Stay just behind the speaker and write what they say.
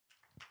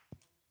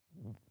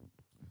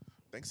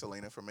Thanks,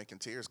 Selena, for making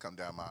tears come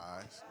down my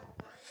eyes.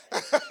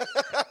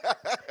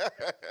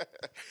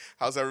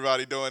 How's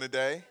everybody doing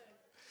today?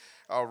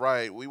 All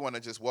right, we want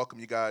to just welcome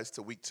you guys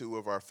to week 2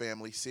 of our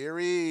family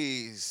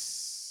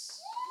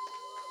series.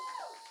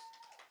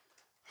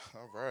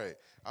 All right,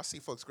 I see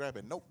folks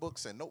grabbing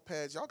notebooks and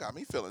notepads. Y'all got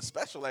me feeling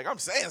special, like I'm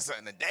saying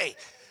something today.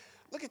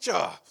 Look at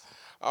y'all.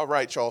 All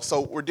right, y'all.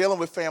 So we're dealing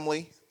with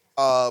family.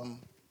 Um,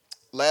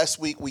 Last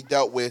week we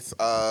dealt with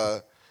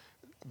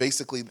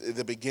basically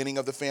the beginning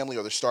of the family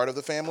or the start of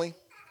the family.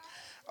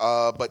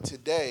 But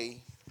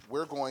today,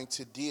 we're going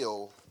to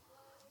deal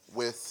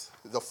with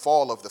the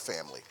fall of the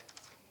family.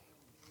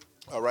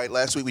 All right,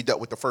 last week we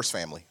dealt with the first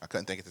family. I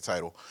couldn't think of the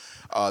title.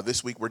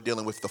 This week we're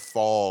dealing with the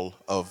fall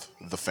of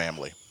the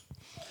family.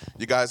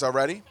 You guys all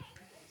ready?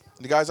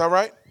 You guys all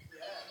right?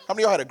 How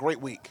many of y'all had a great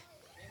week?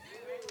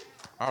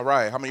 All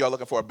right, how many of y'all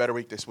looking for a better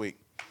week this week?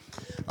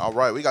 All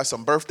right, we got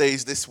some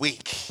birthdays this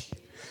week.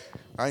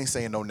 I ain't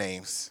saying no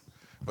names,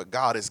 but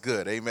God is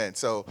good. Amen.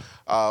 So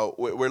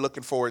we're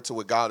looking forward to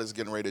what God is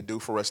getting ready to do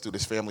for us through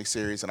this family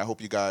series, and I hope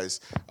you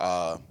guys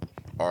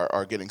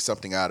are getting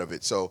something out of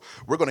it. So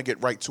we're going to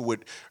get right to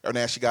it. I'm going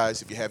to ask you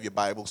guys, if you have your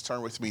Bibles,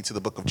 turn with me to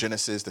the book of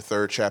Genesis, the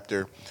 3rd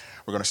chapter.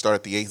 We're going to start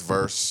at the 8th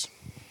verse.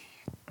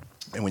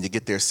 And when you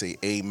get there, say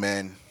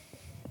amen.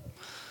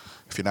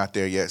 If you're not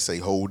there yet, say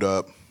hold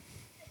up.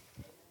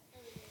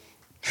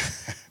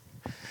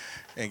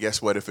 And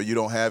guess what? If you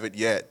don't have it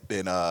yet,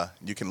 then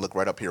you can look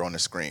right up here on the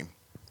screen.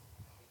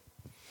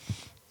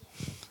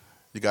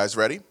 You guys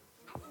ready?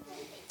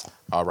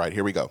 All right,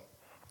 here we go.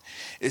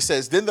 It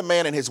says, then the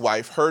man and his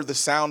wife heard the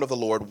sound of the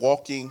Lord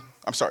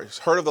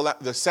heard of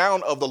the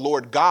sound of the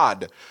Lord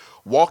God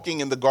walking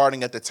in the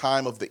garden at the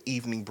time of the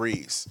evening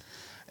breeze.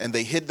 And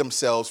they hid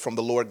themselves from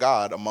the Lord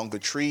God among the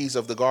trees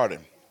of the garden.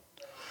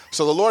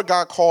 So the Lord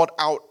God called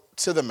out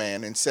to the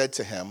man and said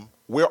to him,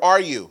 where are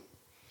you?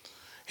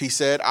 He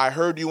said, I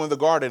heard you in the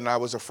garden and I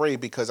was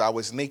afraid because I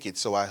was naked,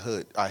 so I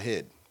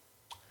hid.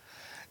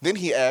 Then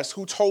he asked,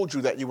 who told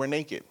you that you were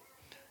naked?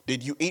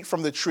 Did you eat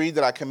from the tree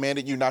that I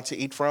commanded you not to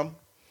eat from?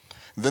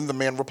 Then the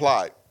man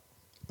replied,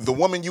 the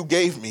woman you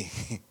gave me,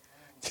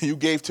 you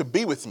gave to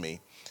be with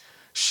me,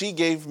 she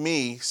gave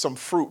me some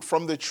fruit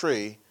from the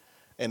tree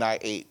and I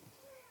ate.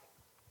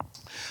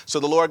 So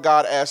the Lord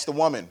God asked the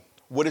woman,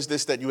 what is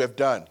this that you have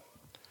done?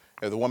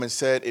 And the woman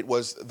said, it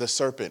was the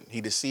serpent. He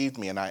deceived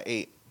me and I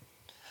ate.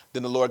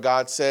 Then the Lord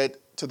God said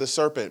to the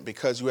serpent,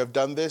 because you have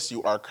done this,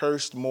 you are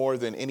cursed more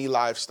than any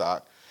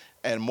livestock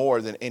and more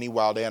than any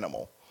wild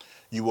animal.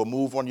 You will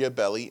move on your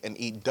belly and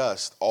eat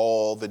dust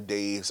all the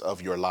days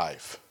of your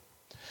life.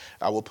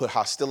 I will put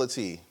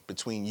hostility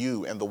between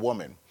you and the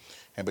woman,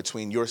 and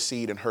between your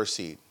seed and her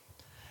seed.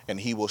 And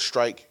he will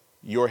strike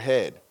your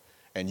head,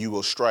 and you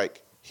will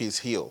strike his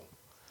heel.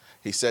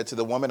 He said to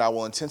the woman, I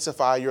will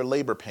intensify your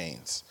labor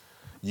pains.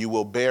 You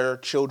will bear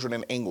children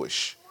in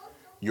anguish.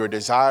 Your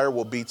desire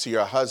will be to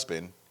your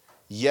husband,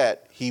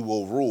 yet he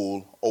will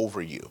rule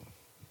over you.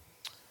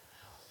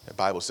 The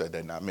Bible said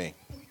that, not me.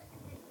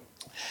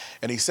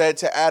 And he said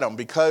to Adam,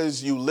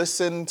 because you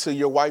listened to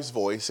your wife's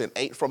voice and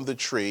ate from the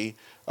tree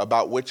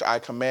about which I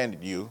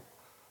commanded you,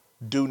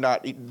 do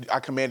not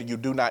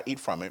eat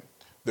from it.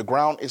 The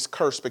ground is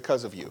cursed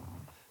because of you.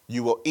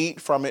 You will eat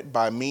from it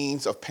by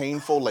means of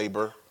painful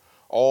labor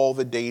all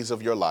the days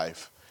of your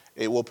life.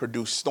 It will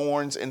produce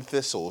thorns and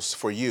thistles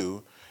for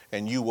you,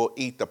 and you will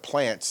eat the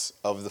plants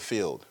of the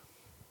field.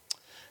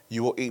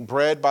 You will eat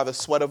bread by the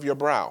sweat of your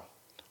brow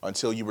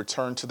until you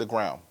return to the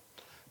ground,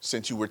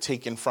 since you were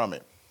taken from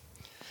it.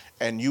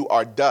 And you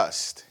are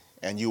dust,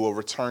 and you will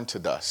return to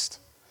dust.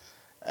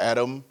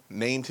 Adam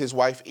named his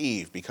wife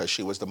Eve because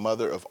she was the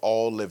mother of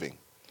all living.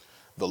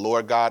 The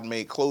Lord God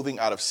made clothing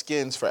out of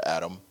skins for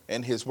Adam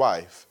and his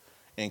wife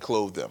and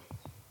clothed them.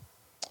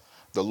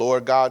 The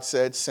Lord God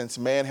said, since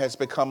man has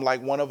become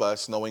like one of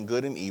us, knowing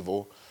good and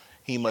evil,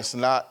 he must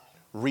not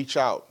reach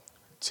out,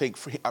 take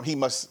from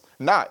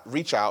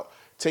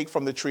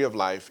the tree of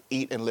life,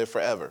 eat and live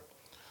forever.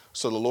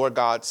 So the Lord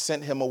God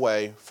sent him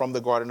away from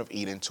the Garden of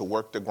Eden to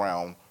work the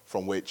ground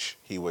from which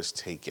he was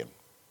taken.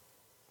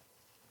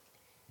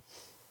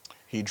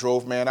 He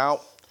drove man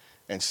out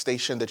and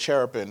stationed the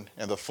cherubim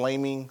and the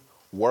flaming,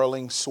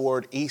 whirling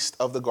sword east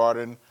of the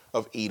Garden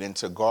of Eden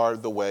to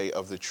guard the way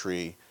of the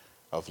tree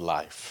of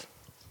life.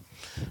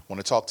 I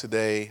want to talk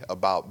today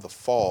about the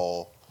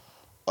fall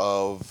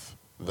of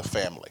the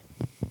family.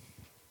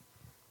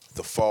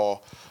 The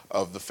fall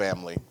of the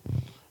family.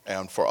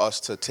 And for us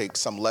to take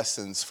some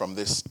lessons from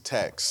this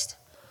text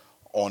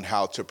on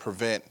how to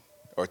prevent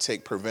or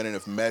take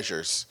preventative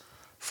measures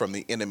from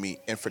the enemy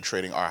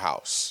infiltrating our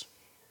house.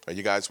 Are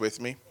you guys with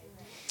me?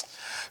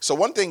 So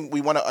one thing we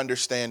want to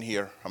understand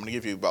here, I'm going to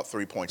give you about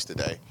 3 points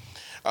today.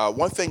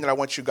 One thing that I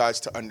want you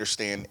guys to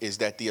understand is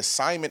that the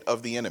assignment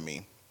of the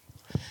enemy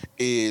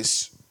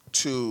is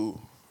to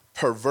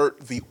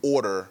pervert the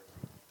order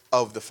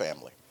of the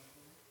family.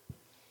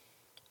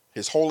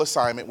 His whole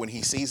assignment when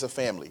he sees a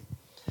family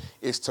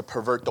is to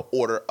pervert the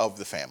order of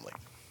the family.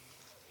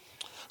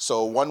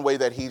 So one way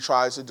that he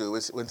tries to do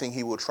is, one thing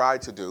he will try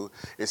to do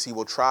is he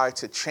will try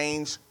to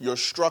change your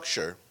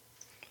structure,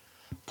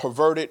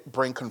 pervert it,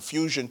 bring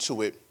confusion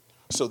to it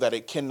so that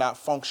it cannot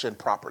function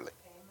properly.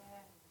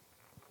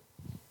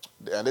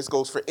 Amen. And this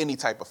goes for any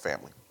type of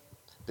family.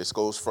 This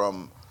goes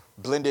from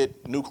blended,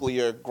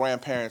 nuclear,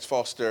 grandparents,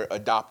 foster,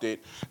 adopted.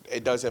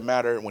 It doesn't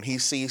matter. When he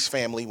sees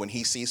family, when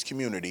he sees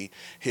community,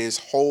 his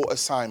whole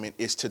assignment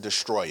is to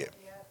destroy it.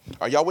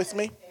 Are y'all with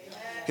me?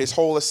 His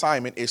whole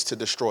assignment is to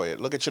destroy it.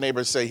 Look at your neighbor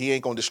and say, he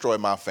ain't going to destroy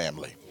my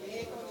family.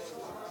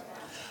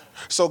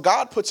 So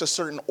God puts a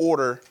certain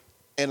order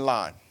in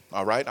line.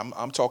 All right.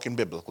 I'm talking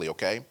biblically.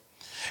 OK,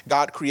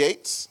 God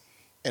creates.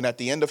 And at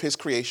the end of his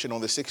creation, on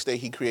the sixth day,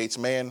 he creates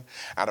man.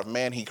 Out of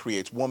man, he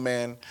creates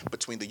woman.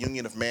 Between the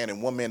union of man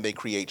and woman, they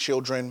create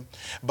children.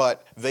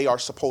 But they are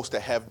supposed to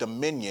have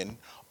dominion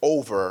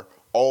over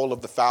all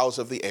of the fowls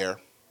of the air,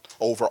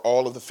 over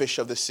all of the fish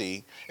of the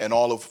sea, and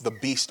all of the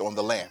beasts on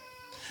the land.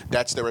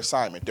 That's their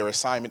assignment. Their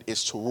assignment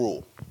is to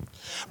rule.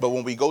 But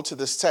when we go to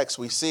this text,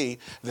 we see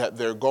that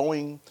they're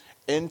going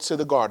into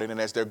the garden.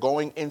 And as they're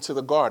going into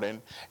the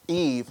garden,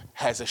 Eve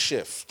has a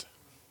shift.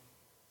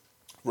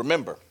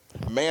 Remember,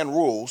 man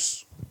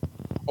rules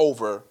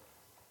over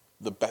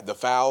the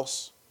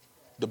fowls,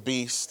 the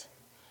beast,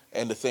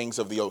 and the things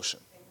of the ocean.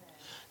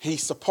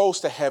 He's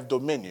supposed to have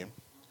dominion,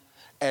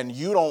 and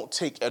you don't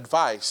take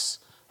advice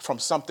from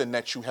something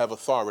that you have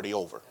authority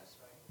over.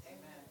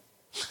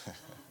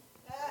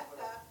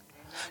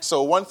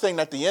 So one thing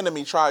that the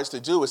enemy tries to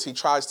do is he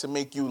tries to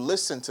make you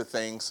listen to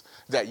things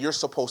that you're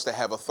supposed to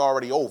have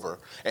authority over.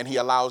 And he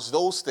allows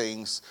those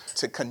things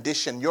to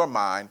condition your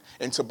mind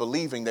into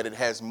believing that it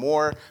has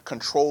more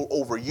control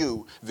over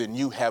you than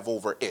you have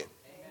over it.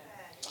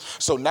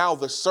 So now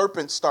the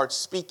serpent starts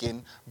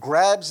speaking,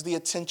 grabs the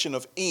attention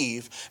of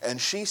Eve, and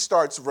she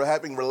starts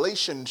having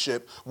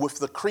relationship with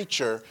the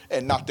creature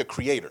and not the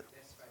creator.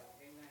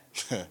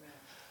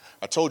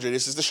 I told you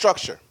this is the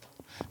structure.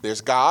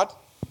 There's God.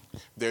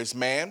 There's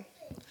man,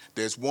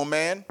 there's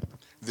woman,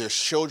 there's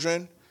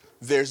children,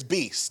 there's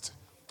beast.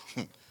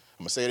 I'm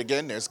going to say it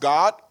again. There's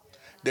God,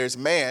 there's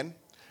man,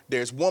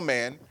 there's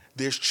woman,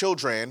 there's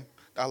children.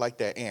 I like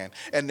that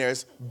and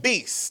there's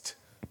beast.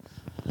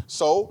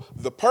 So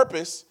the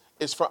purpose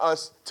is for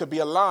us to be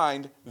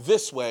aligned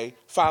this way,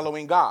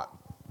 following God.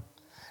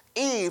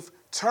 Eve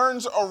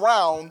turns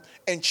around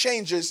and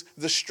changes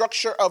the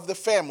structure of the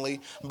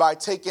family by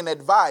taking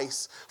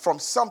advice from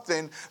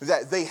something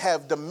that they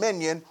have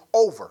dominion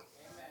over.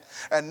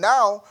 Amen. And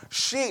now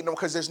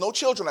because there's no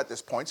children at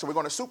this point, so we're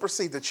going to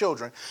supersede the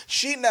children.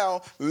 She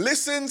now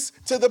listens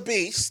to the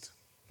beast.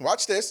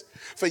 Watch this.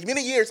 For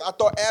many years, I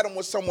thought Adam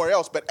was somewhere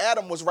else, but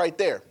Adam was right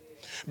there.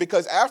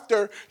 Because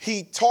after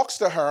he talks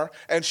to her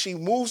and she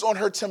moves on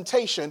her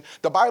temptation,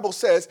 the Bible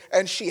says,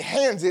 and she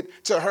hands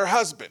it to her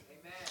husband.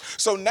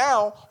 So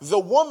now the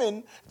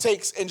woman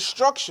takes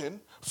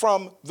instruction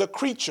from the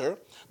creature.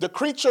 The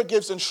creature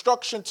gives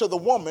instruction to the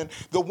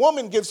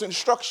woman gives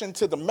instruction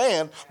to the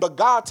man, but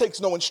God takes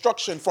no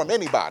instruction from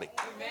anybody.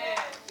 Amen.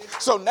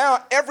 So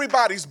now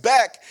everybody's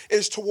back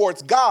is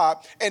towards God,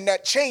 and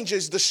that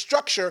changes the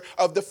structure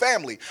of the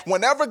family.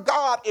 Whenever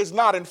God is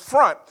not in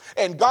front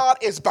and God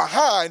is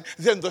behind,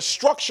 then the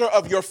structure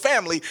of your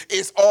family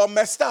is all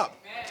messed up.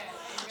 Amen.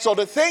 So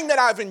the thing that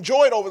I've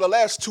enjoyed over the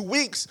last 2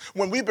 weeks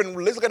when we've been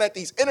looking at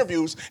these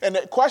interviews, and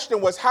the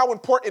question was, how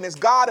important is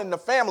God in the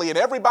family? And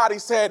everybody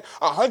said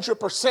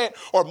 100%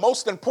 or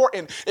most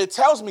important. It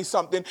tells me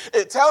something.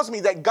 It tells me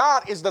that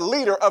God is the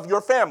leader of your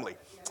family.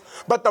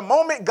 But the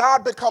moment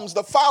God becomes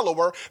the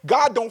follower,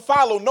 God don't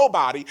follow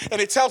nobody.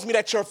 And it tells me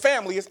that your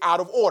family is out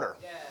of order.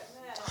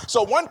 Yes.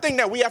 So one thing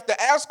that we have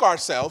to ask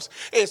ourselves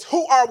is,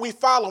 who are we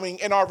following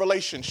in our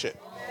relationship?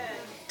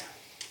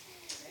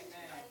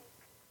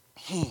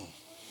 Amen.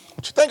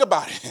 Think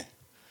about it.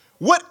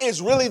 What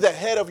is really the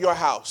head of your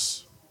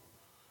house?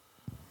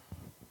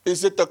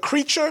 Is it the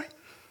creature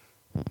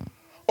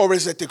or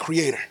is it the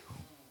creator?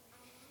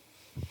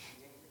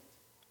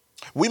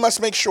 We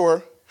must make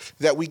sure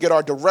that we get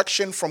our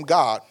direction from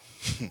God.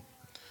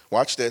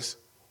 Watch this.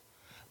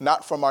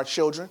 Not from our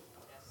children.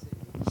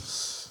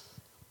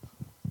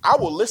 I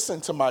will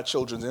listen to my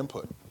children's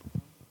input.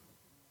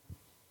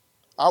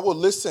 I will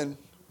listen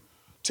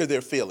to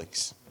their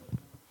feelings.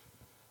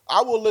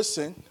 I will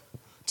listen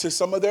to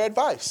some of their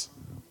advice,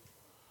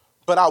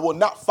 but I will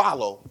not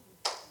follow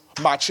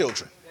my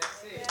children.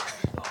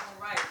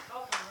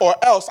 Or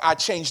else I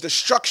change the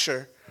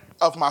structure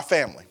of my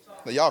family.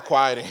 Now, y'all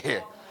quiet in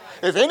here.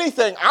 If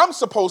anything, I'm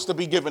supposed to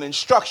be given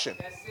instruction.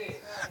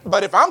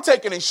 But if I'm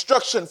taking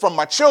instruction from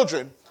my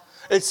children,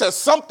 it says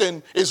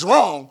something is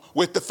wrong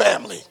with the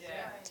family.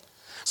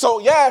 So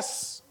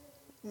yes,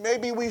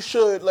 maybe we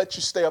should let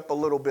you stay up a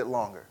little bit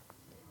longer.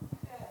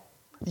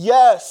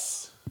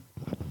 Yes.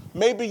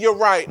 Maybe you're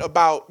right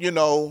about,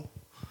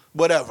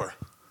 whatever.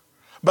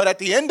 But at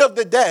the end of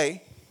the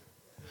day,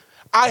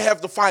 I have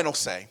the final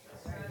say.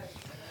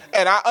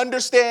 And I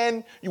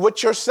understand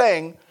what you're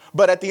saying,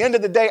 but at the end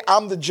of the day,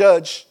 I'm the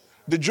judge,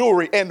 the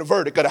jury, and the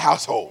verdict of the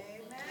household.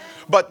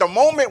 But the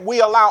moment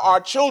we allow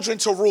our children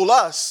to rule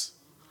us,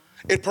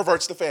 It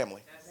perverts the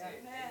family.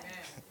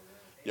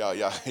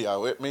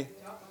 Y'all with me?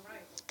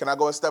 Can I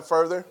go a step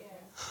further?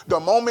 The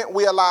moment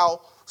we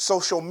allow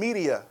social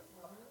media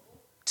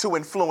to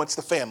influence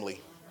the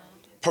family,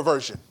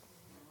 perversion.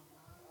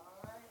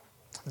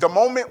 The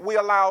moment we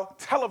allow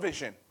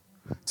television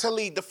to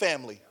lead the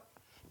family,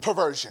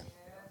 perversion.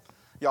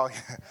 Y'all,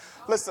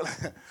 listen,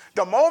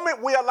 the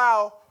moment we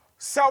allow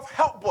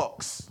self-help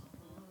books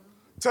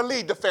to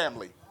lead the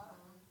family,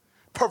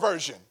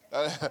 perversion.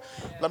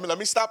 Let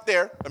me stop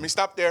there.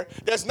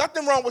 There's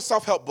nothing wrong with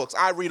self-help books.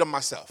 I read them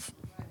myself.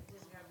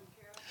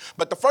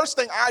 But the first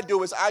thing I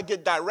do is I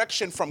get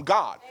direction from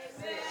God.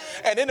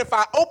 And then if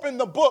I open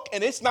the book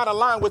and it's not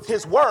aligned with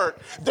his word,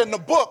 then the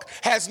book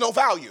has no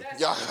value.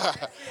 Yeah.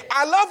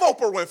 I love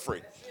Oprah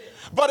Winfrey.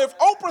 But if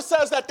Oprah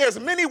says that there's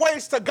many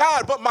ways to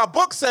God, but my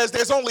book says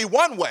there's only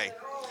one way,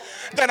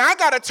 then I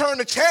got to turn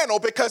the channel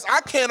because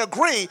I can't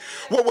agree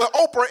with what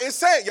Oprah is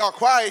saying. Y'all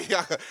quiet?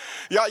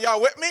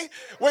 Y'all with me?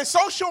 When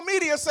social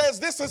media says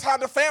this is how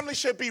the family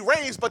should be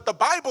raised, but the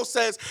Bible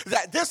says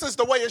that this is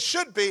the way it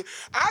should be,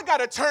 I got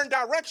to turn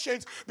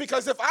directions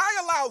because if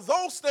I allow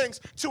those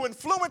things to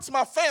influence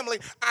my family,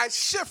 I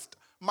shift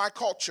my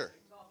culture.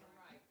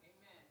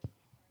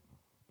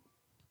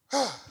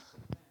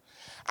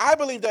 I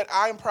believe that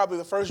I am probably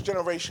the first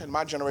generation,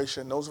 my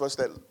generation, those of us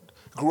that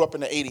grew up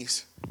in the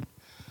 80s,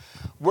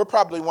 we're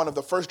probably one of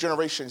the first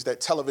generations that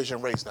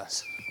television raised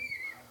us.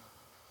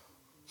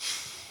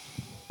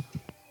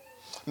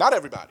 Not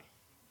everybody.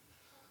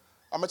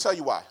 I'm going to tell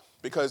you why.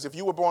 Because if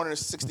you were born in the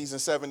 60s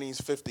and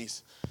 70s,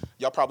 50s,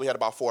 y'all probably had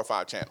about 4 or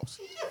 5 channels.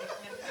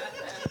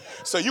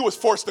 So you was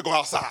forced to go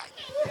outside.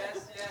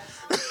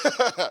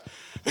 Yes.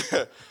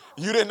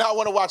 You did not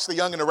want to watch The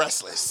Young and the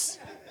Restless.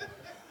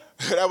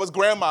 That was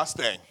grandma's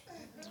thing.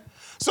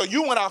 So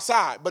you went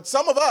outside. But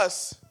some of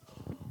us,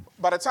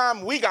 by the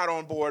time we got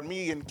on board,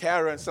 me and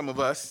Kara and some of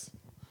us,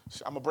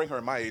 I'm going to bring her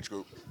in my age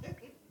group,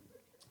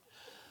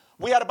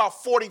 we had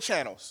about 40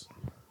 channels.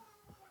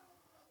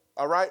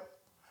 All right?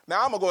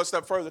 Now, I'm going to go a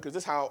step further because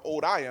this is how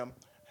old I am.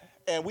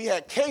 And we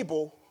had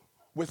cable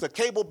with a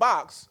cable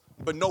box,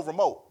 but no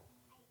remote.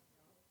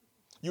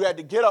 You had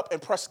to get up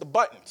and press the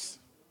buttons.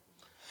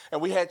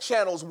 And we had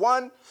channels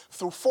 1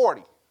 through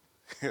 40.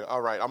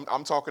 All right,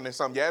 I'm talking to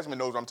some. Yasmin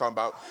knows what I'm talking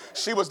about.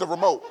 She was the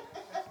remote.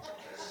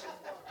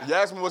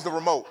 Yasmin was the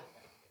remote.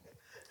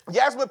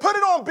 Yasmin, put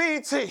it on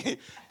BET.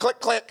 Click,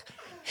 click,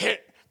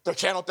 hit the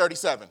channel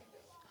 37.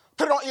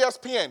 Put it on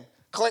ESPN.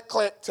 Click,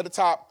 click to the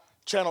top,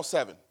 channel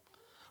 7.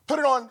 Put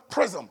it on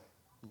Prism.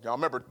 Y'all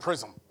remember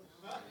Prism.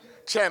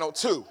 Channel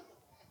 2.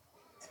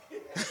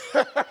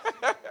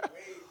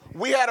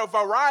 We had a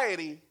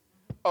variety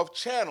of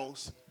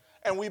channels,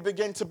 and we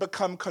began to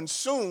become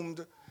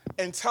consumed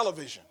in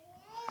television.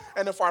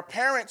 And if our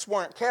parents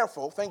weren't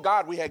careful, thank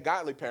God we had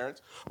godly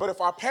parents, but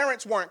if our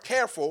parents weren't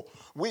careful,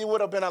 we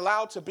would have been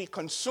allowed to be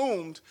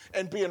consumed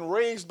and being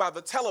raised by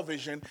the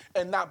television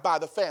and not by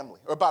the family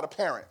or by the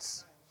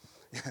parents.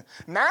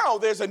 Now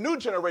there's a new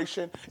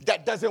generation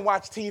that doesn't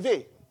watch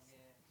TV.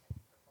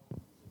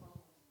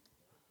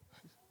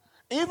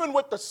 Even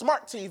with the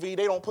smart TV,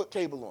 they don't put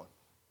cable on.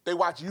 They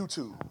watch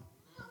YouTube.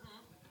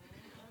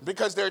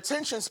 Because their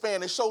attention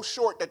span is so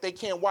short that they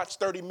can't watch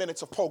 30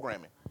 minutes of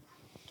programming.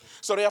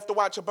 So they have to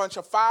watch a bunch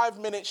of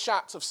 5-minute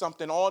shots of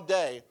something all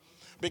day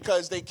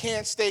because they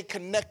can't stay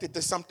connected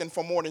to something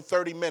for more than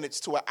 30 minutes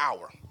to an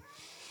hour.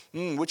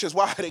 Which is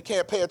why they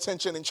can't pay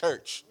attention in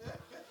church.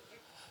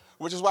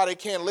 Which is why they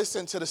can't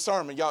listen to the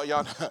sermon.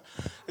 Y'all,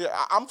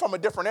 I'm from a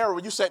different era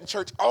where you sat in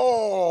church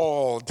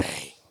all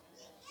day.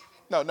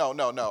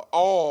 No.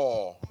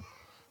 All.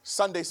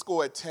 Sunday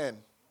school at 10.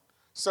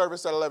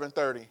 Service at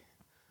 11:30.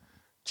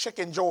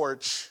 Chicken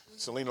George.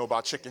 Celine know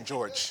about Chicken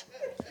George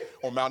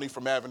on Mount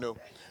Ephraim Avenue.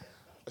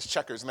 It's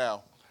Checkers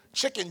now.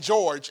 Chicken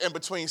George in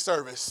between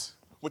service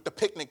with the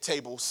picnic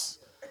tables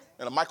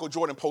and the Michael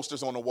Jordan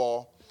posters on the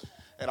wall.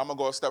 And I'm going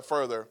to go a step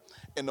further.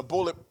 And the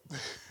bullet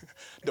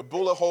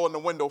hole in the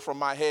window from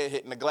my head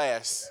hitting the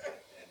glass.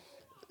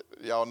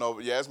 Y'all know,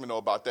 Yasmin know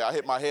about that. I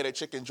hit my head at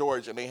Chicken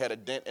George and they had a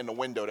dent in the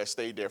window that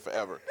stayed there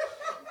forever.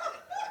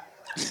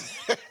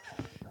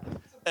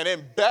 And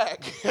then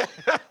back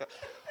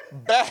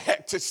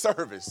to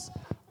service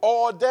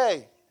all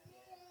day.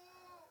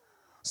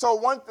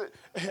 So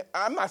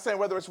I'm not saying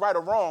whether it's right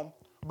or wrong,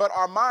 but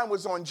our mind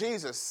was on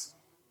Jesus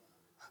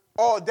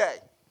all day.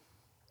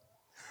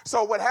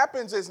 So what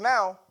happens is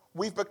now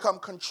we've become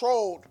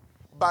controlled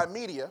by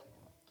media.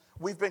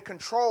 We've been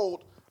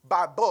controlled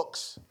by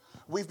books.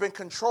 We've been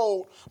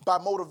controlled by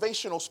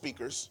motivational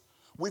speakers.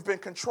 We've been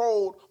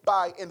controlled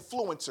by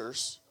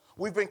influencers.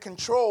 We've been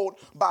controlled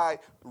by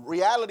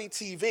reality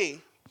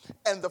TV.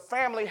 And the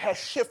family has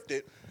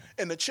shifted.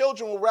 And the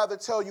children will rather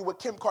tell you what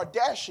Kim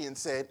Kardashian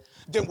said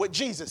than what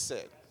Jesus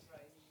said.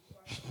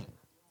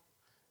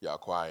 Y'all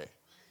quiet.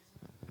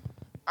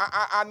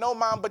 I know,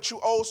 Mom, but you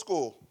old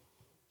school.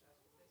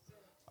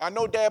 I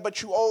know, Dad,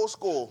 but you old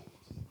school.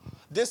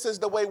 This is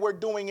the way we're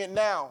doing it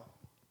now.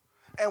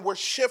 And we're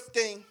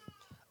shifting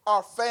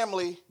our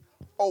family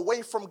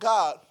away from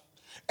God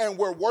And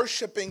we're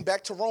worshiping,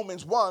 back to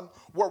Romans 1,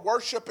 we're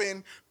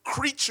worshiping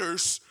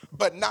creatures,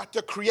 but not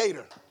the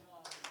creator.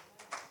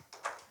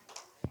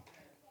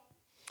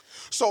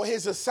 So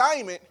his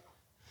assignment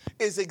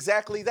is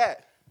exactly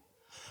that.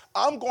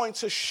 I'm going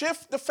to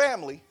shift the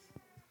family,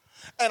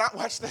 and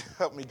watch that,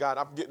 help me God,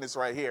 I'm getting this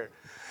right here.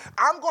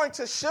 I'm going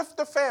to shift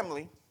the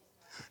family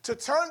to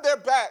turn their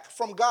back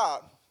from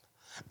God,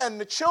 and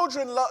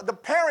the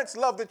parents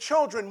love the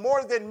children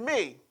more than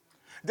me,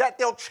 that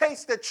they'll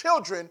chase the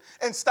children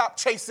and stop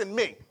chasing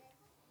me.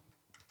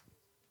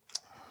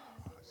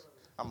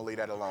 I'm going to leave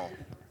that alone.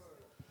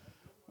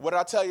 What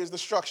I tell you is the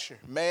structure.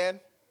 Man,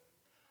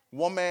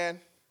 woman,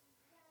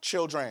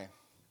 children,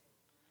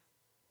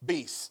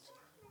 beast.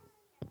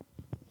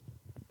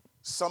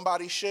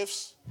 Somebody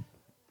shifts,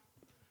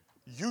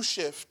 you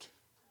shift,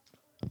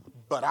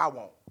 but I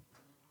won't.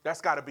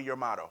 That's got to be your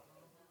motto.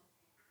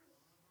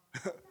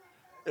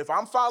 If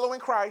I'm following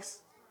Christ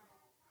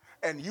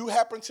and you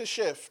happen to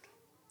shift,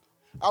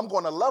 I'm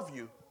going to love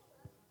you,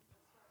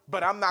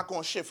 but I'm not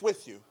going to shift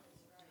with you.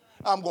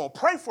 I'm going to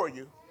pray for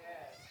you,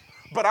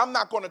 but I'm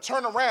not going to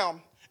turn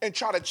around and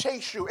try to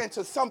chase you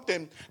into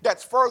something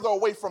that's further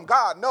away from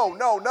God. No.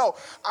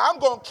 I'm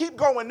going to keep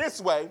going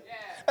this way.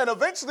 And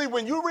eventually,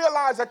 when you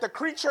realize that the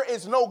creature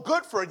is no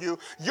good for you,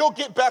 you'll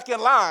get back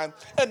in line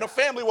and the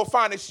family will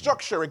find its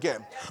structure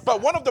again.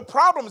 But one of the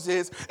problems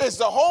is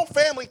the whole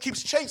family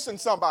keeps chasing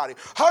somebody.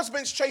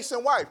 Husbands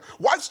chasing wife,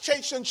 wives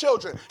chasing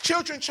children,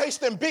 children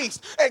chasing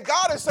beasts. And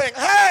God is saying,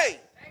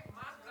 hey,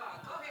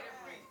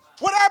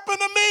 what happened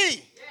to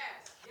me?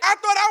 I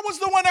thought I was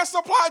the one that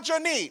supplied your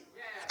need.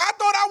 I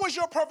thought I was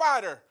your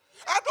provider.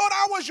 I thought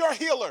I was your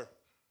healer.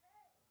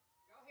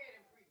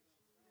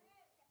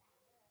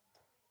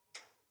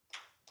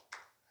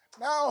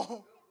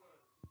 Now,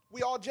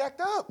 we all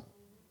jacked up.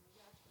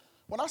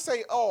 When I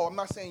say, I'm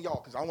not saying y'all,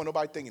 because I don't want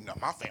nobody thinking, no,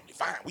 my family,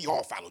 fine. We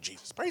all follow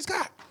Jesus. Praise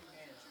God.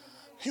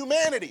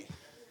 Humanity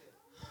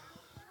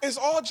is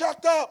all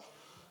jacked up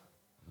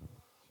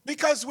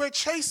because we're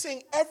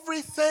chasing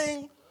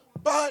everything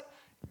but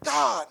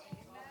God.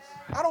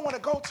 I don't want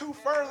to go too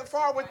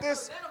far with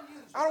this.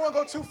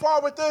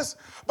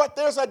 But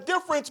there's a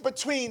difference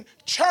between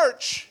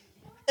church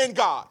and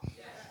God.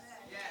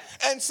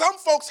 And some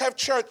folks have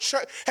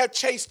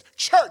chased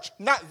church,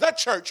 not the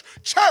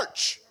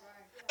church,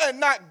 and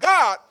not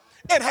God,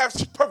 and have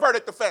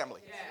perverted the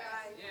family.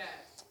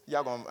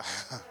 Y'all gonna,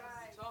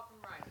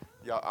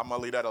 I'm gonna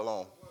leave that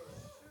alone.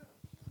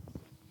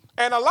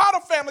 And a lot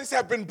of families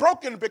have been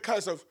broken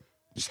because of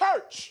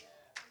church.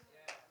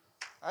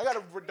 I got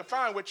to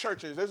define what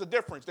church is. There's a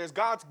difference. There's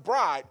God's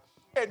bride,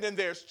 and then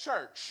there's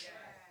church.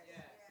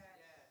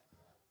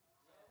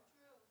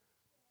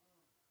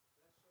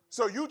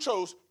 So you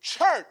chose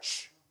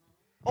church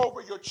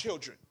over your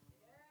children.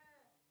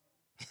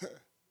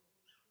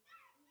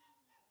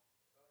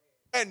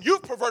 And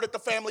you've perverted the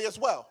family as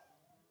well.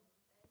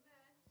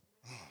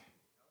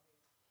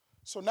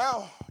 So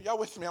now, y'all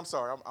with me? I'm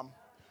sorry. I'm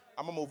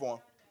going to move on.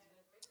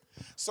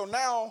 So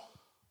now,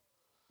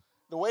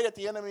 the way that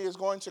the enemy is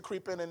going to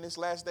creep in this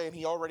last day, and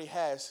he already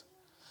has,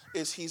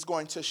 is he's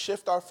going to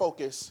shift our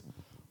focus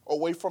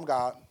away from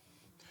God.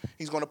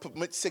 He's going to put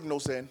mixed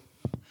signals in.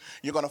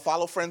 You're going to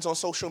follow friends on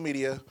social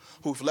media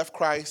who've left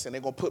Christ, and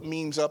they're going to put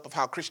memes up of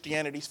how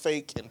Christianity's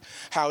fake and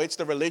how it's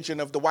the religion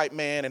of the white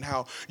man and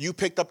how you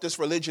picked up this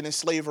religion in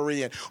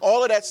slavery and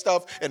all of that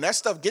stuff. And that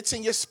stuff gets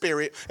in your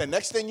spirit. And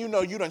next thing you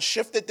know, you done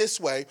shifted this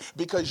way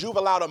because you've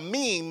allowed a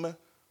meme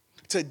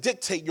to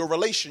dictate your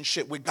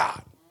relationship with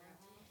God.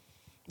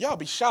 Y'all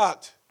be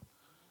shocked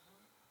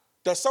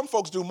that some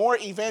folks do more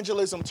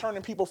evangelism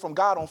turning people from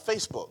God on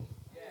Facebook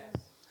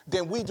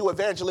than we do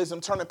evangelism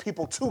turning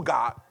people to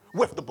God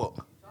with the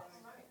book.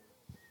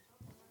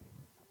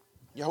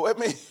 Y'all with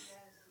me?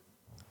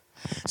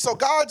 So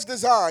God's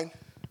design,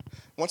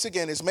 once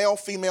again, is male,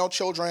 female,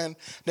 children,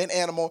 then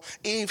animal.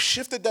 Eve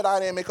shifted the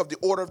dynamic of the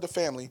order of the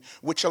family,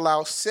 which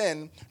allows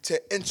sin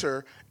to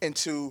enter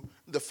into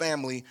the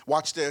family.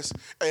 Watch this.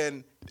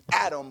 And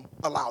Adam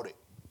allowed it.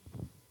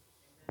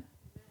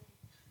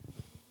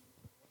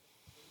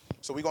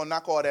 So we're going to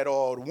knock all that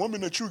off. The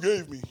woman that you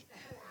gave me.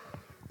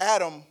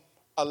 Adam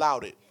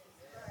allowed it.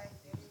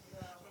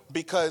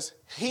 Because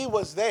he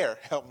was there,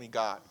 help me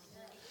God,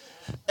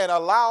 and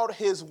allowed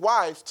his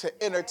wife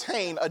to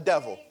entertain a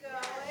devil.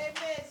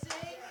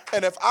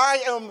 And if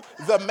I am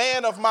the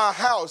man of my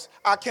house,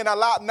 I cannot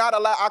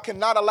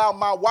allow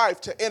my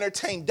wife to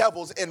entertain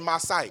devils in my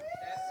sight.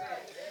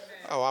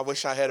 Oh, I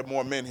wish I had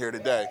more men here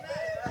today.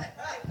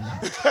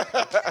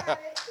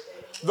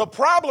 The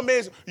problem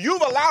is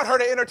you've allowed her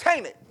to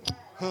entertain it.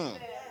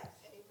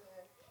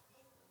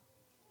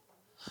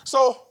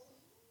 So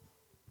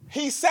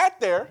he sat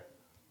there,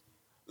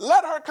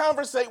 let her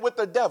conversate with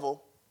the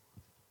devil,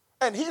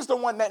 and he's the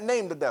one that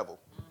named the devil.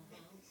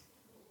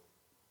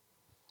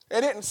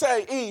 It didn't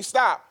say, Eve,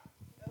 stop,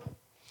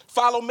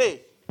 follow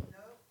me,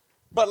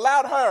 but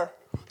allowed her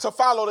to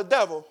follow the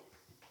devil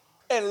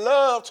and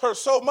loved her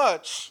so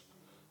much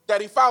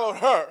that he followed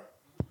her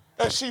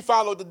and she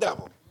followed the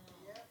devil.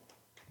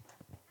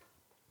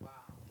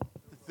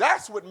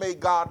 That's what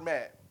made God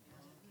mad.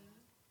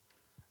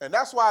 And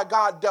that's why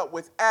God dealt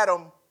with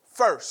Adam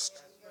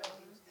first.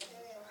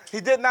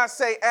 He did not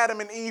say, Adam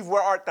and Eve,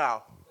 where art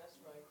thou?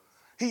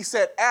 He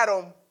said,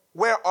 Adam,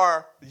 where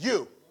are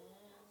you?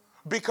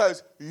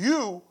 Because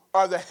you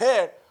are the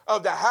head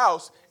of the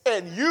house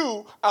and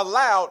you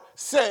allowed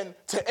sin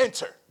to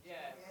enter.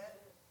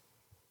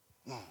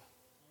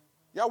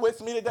 Y'all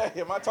with me today?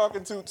 Am I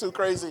talking too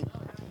crazy?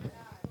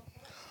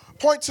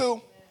 Point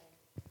two,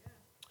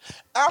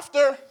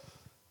 after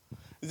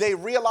they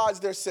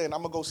realized their sin,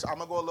 I'm gonna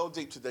go a little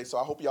deep today, so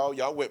I hope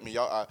y'all with me.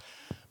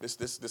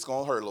 This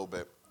gonna hurt a little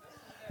bit.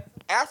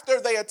 After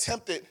they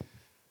attempted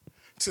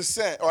to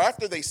sin, or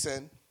after they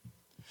sinned,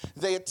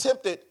 they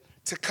attempted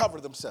to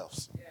cover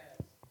themselves.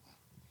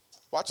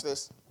 Watch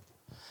this.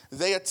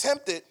 They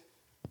attempted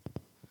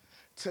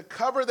to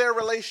cover their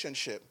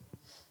relationship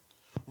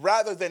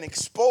rather than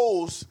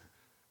expose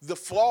the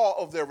flaw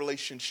of their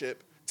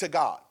relationship to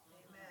God.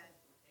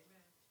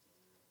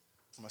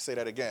 I'm going to say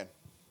that again.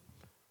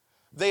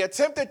 They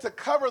attempted to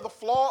cover the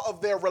flaw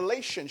of their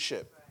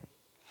relationship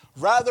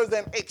rather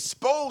than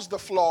expose the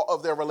flaw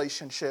of their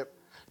relationship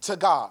to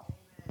God.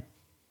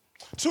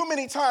 Too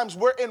many times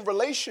we're in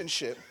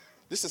relationship,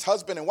 this is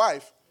husband and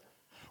wife,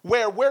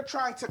 where we're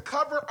trying to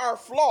cover our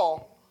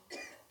flaw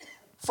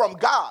from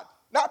God,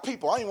 not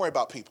people. I ain't worried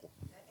about people.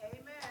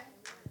 Amen.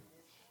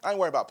 I ain't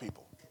worried about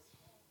people.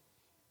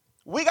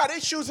 We got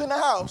issues in the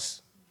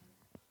house,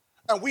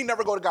 and we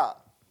never go to God.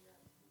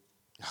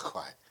 Y'all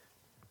quiet.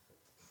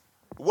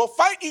 We'll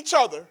fight each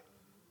other,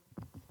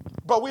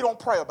 but we don't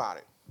pray about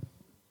it.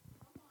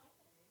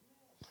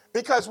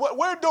 Because what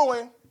we're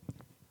doing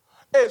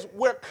is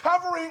we're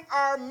covering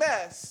our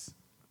mess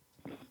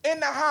in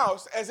the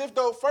house as if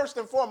though first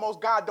and foremost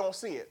God don't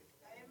see it.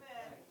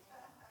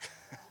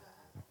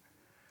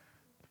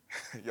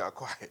 Amen. Y'all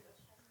quiet.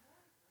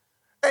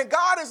 And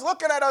God is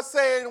looking at us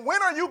saying,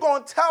 when are you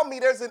going to tell me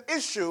there's an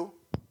issue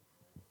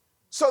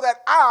so that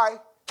I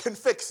can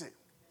fix it?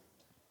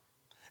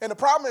 And the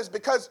problem is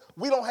because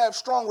we don't have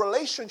strong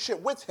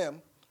relationship with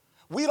him,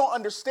 we don't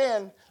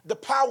understand the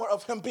power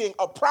of him being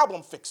a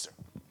problem fixer.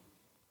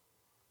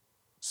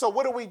 So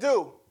what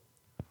do?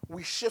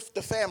 We shift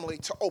the family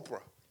to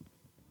Oprah.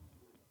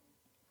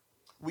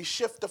 We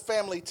shift the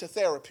family to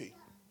therapy.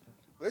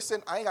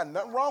 Listen, I ain't got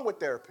nothing wrong with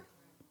therapy.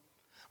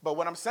 But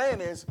what I'm saying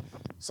is,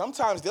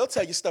 sometimes they'll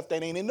tell you stuff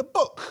that ain't in the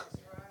book.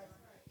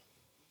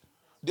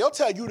 They'll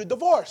tell you to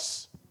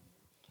divorce.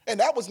 And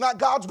that was not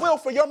God's will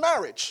for your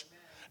marriage.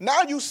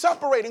 Now you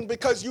separating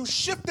because you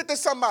shifted to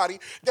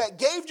somebody that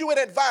gave you an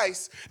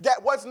advice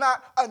that was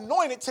not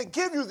anointed to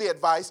give you the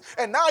advice.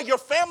 And now your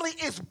family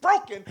is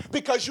broken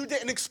because you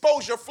didn't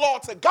expose your flaw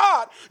to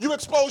God. You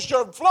exposed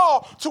your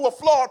flaw to a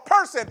flawed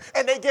person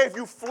and they gave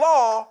you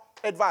flaw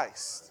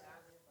advice.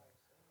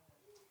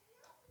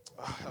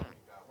 Oh, help me,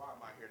 God. Why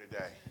am I here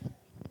today?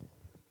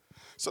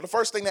 So the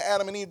first thing that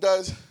Adam and Eve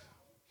does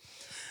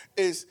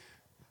is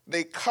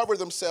they cover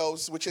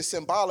themselves, which is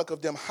symbolic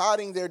of them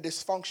hiding their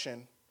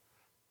dysfunction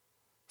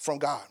from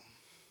God.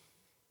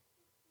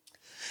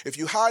 If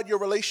you hide your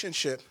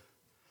relationship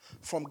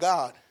from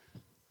God,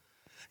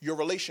 your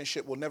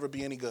relationship will never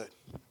be any good.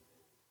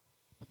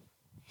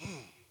 If you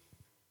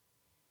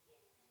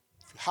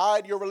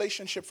hide your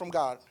relationship from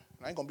God,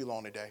 I ain't going to be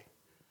long today,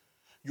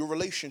 your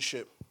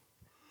relationship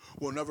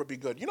will never be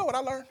good. You know what I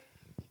learned?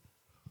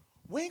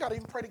 We ain't got to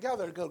even pray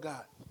together to go to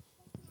God.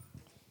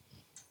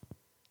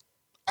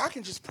 I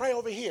can just pray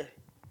over here.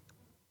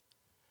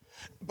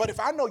 But if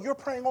I know you're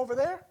praying over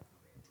there,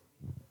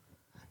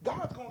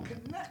 God's going to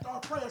connect our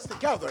prayers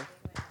together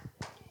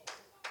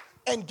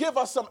and give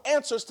us some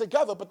answers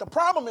together. But the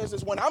problem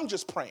is when I'm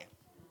just praying.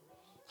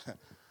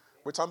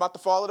 We're talking about the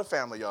fall of the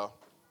family, y'all.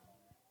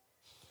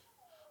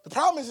 The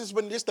problem is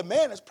when just the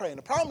man is praying.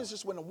 The problem is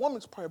just when the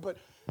woman's praying. But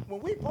when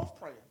we both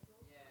praying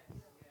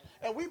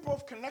and we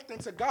both connecting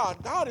to God,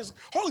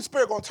 Holy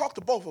Spirit going to talk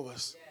to both of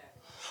us.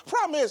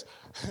 Problem is,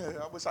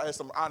 I wish I had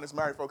some honest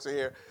married folks in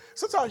here.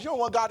 Sometimes you don't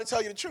want God to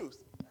tell you the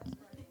truth.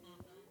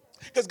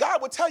 Because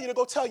God would tell you to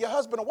go tell your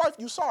husband or wife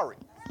you sorry.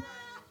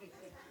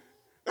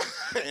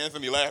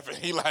 Anthony laughing.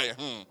 He like,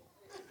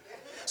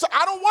 So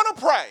I don't want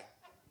to pray.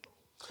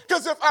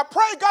 Because if I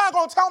pray, God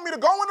going to tell me to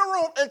go in the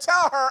room and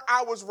tell her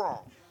I was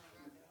wrong.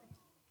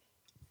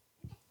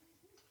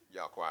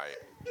 Y'all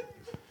quiet.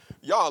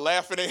 Y'all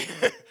laughing.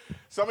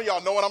 Some of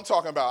y'all know what I'm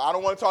talking about. I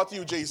don't want to talk to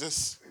you,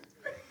 Jesus.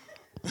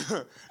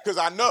 Because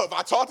I know if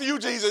I talk to you,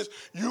 Jesus,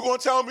 you're going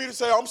to tell me to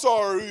say I'm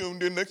sorry. And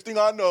the next thing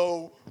I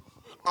know,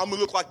 I'm going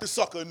to look like the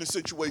sucker in the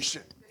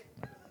situation.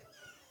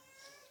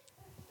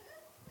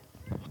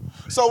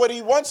 So what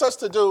he wants us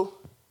to do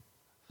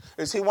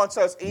is he wants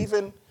us,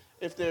 even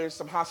if there's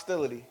some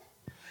hostility,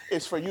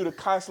 is for you to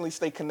constantly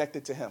stay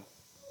connected to him.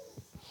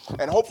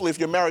 And hopefully if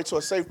you're married to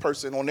a saved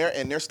person on their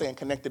end, they're staying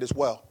connected as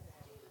well.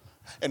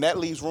 And that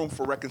leaves room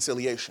for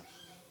reconciliation.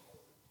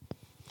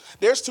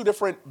 There's two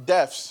different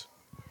deaths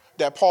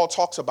that Paul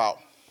talks about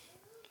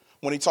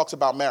when he talks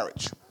about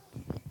marriage.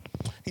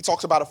 He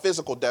talks about a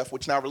physical death,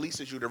 which now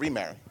releases you to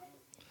remarry.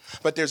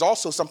 But there's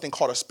also something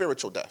called a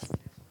spiritual death.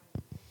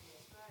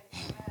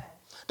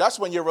 That's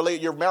when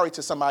you're married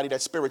to somebody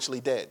that's spiritually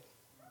dead.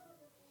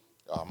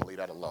 Oh, I'm going to leave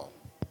that alone.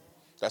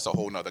 That's a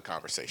whole nother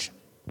conversation.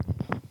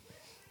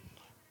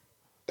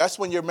 That's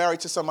when you're married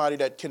to somebody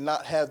that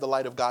cannot have the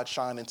light of God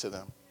shine into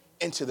them,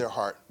 into their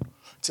heart,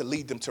 to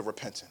lead them to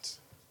repentance.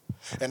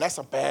 And that's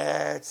a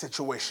bad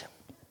situation.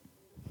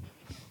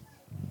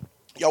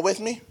 Y'all with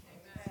me?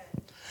 Amen.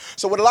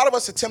 So what a lot of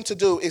us attempt to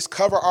do is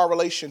cover our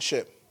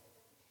relationship.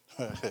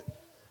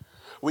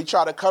 We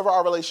try to cover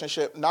our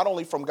relationship not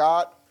only from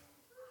God,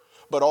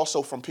 but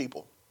also from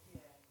people.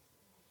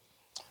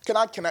 Can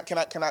I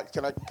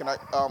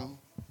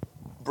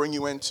bring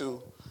you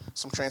into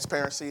some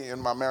transparency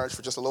in my marriage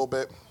for just a little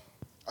bit?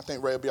 I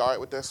think Ray will be all right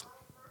with this.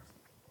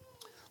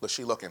 Look,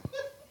 she looking.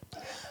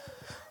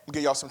 I'll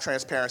give y'all some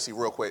transparency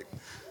real quick.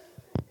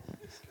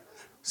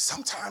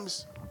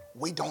 Sometimes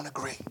we don't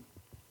agree.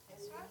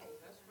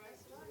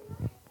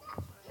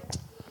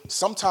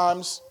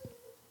 Sometimes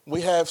we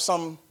have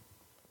some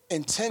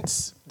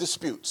intense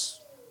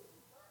disputes.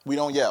 We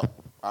don't yell.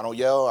 I don't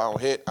yell. I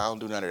don't hit. I don't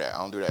do none of that. I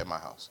don't do that in my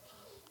house.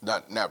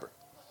 Never.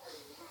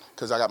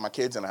 Because I got my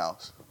kids in the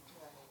house.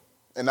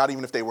 And not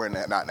even if they were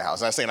not in the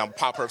house. I'm not saying I'm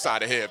pop her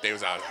upside the head if they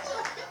was out.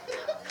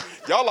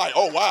 Y'all like,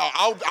 oh, wow,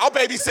 I'll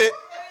babysit.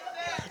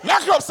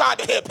 Knock her upside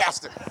the head,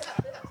 Pastor.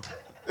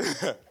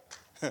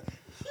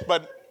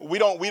 But we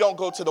don't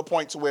go to the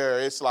point to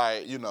where it's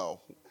like, you know,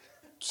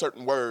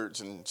 certain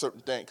words and certain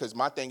things. Because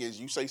my thing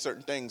is, you say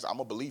certain things, I'm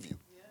going to believe you.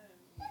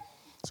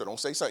 So don't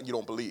say something you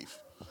don't believe.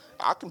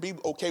 I can be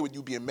okay with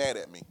you being mad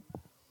at me.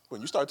 When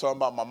you start talking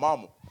about my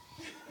mama,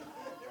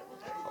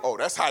 oh,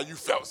 that's how you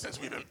felt since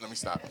we didn't. Let me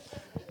stop.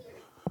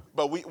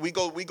 But we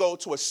go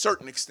to a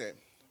certain extent.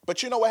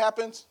 But you know what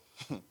happens?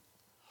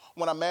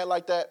 When I'm mad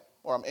like that,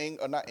 or I'm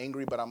not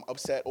angry, but I'm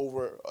upset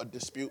over a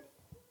dispute,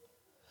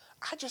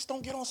 I just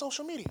don't get on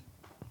social media.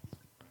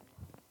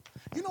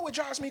 You know what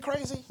drives me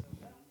crazy?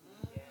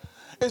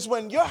 Is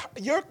when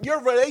your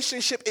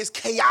relationship is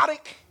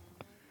chaotic,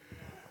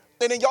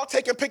 and then y'all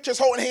taking pictures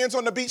holding hands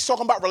on the beach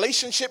talking about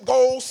relationship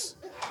goals.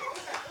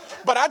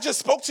 But I just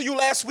spoke to you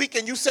last week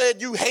and you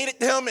said you hated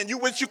him and you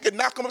wish you could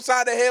knock him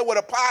upside the head with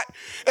a pot.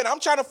 And I'm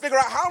trying to figure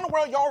out how in the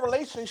world y'all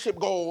relationship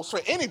goals for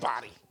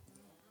anybody.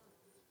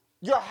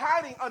 You're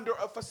hiding under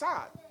a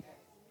facade.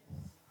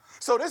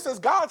 So this is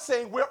God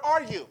saying, where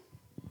are you?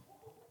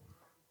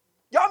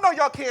 Y'all know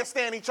y'all can't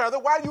stand each other.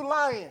 Why are you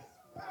lying?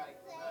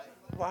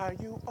 Why are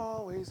you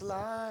always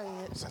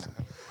lying?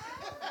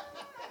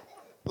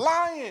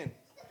 Lying,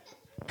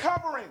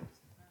 covering,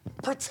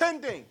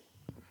 pretending,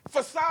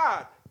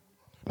 facade.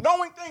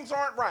 Knowing things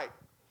aren't right.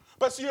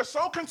 But you're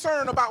so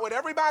concerned about what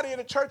everybody in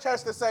the church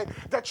has to say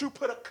that you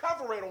put a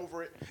covering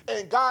over it,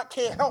 and God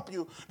can't help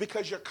you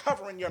because you're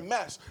covering your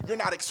mess. You're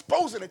not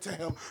exposing it to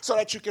him so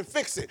that you can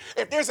fix it.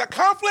 If there's a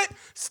conflict,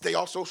 stay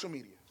off social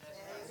media.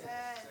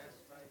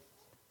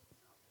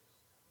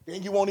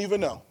 Then you won't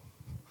even know.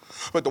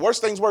 But the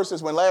worst thing's worse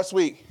is when last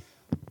week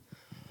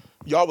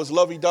y'all was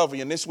lovey-dovey,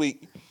 and this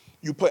week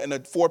you put in a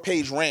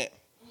 4-page rant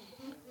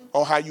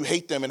on how you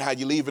hate them and how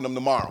you leaving them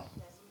tomorrow.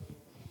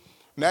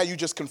 Now you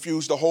just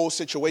confused the whole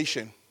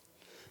situation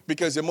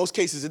because in most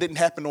cases it didn't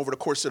happen over the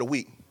course of the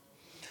week.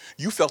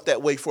 You felt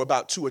that way for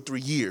about 2 or 3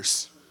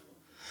 years,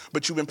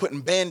 but you've been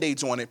putting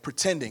Band-Aids on it,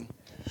 pretending.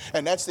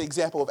 And that's the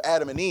example of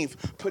Adam and Eve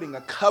putting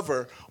a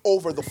cover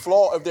over the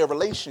flaw of their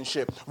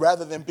relationship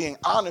rather than being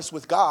honest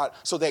with God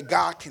so that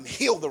God can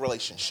heal the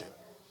relationship.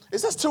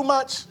 Is this too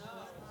much?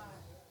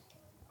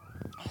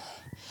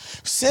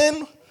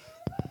 Sin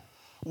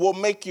will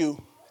make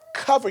you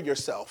cover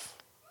yourself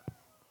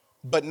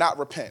but not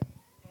repent.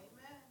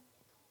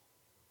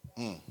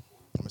 I'm going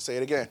to say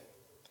it again.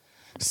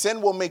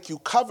 Sin will make you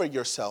cover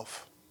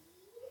yourself,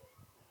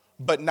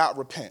 but not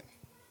repent.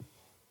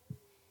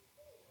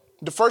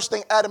 The first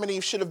thing Adam and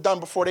Eve should have done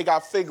before they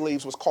got fig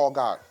leaves was call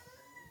God.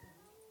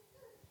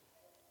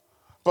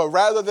 But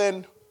rather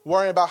than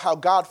worrying about how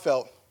God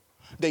felt,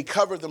 they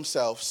covered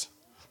themselves,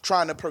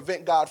 trying to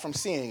prevent God from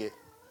seeing it.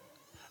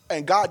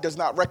 And God does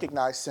not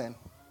recognize sin,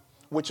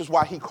 which is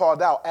why he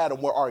called out, Adam,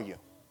 where are you?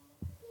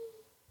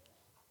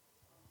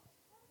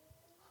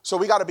 So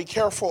we got to be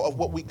careful of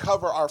what we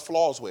cover our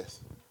flaws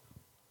with.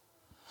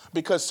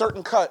 Because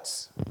certain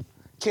cuts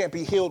can't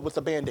be healed with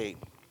a Band-Aid.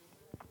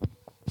 I'm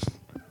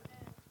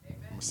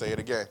going to say it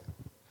again.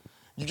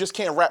 You just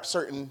can't wrap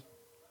certain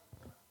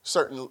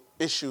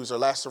issues or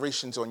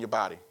lacerations on your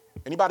body.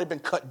 Anybody been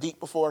cut deep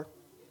before?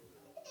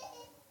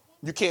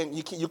 You can't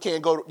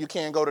go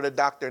to the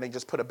doctor and they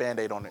just put a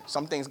Band-Aid on it.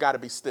 Some things got to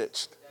be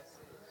stitched.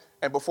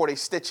 And before they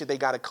stitch it, they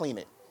got to clean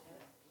it.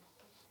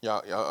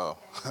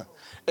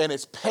 And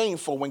it's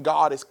painful when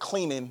God is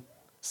cleaning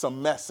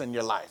some mess in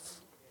your life.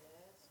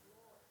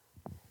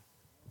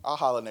 I'll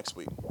holler next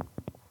week.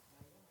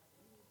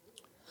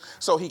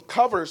 So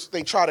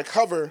they try to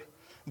cover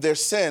their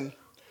sin,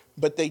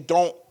 but they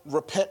don't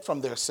repent from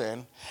their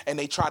sin, and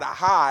they try to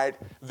hide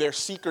their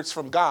secrets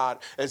from God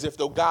as if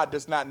though God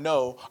does not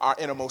know our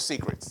innermost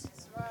secrets.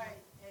 That's right.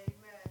 Amen.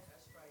 That's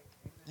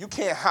right. You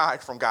can't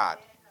hide from God.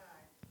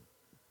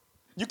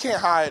 You can't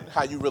hide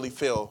how you really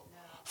feel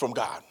from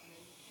God.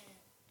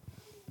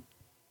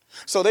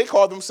 So they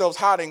call themselves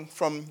hiding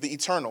from the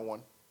eternal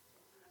one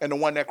and the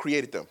one that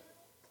created them.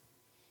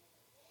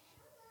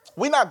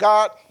 We not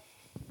God,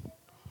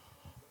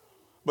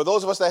 but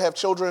those of us that have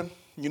children,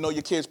 you know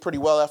your kids pretty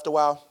well after a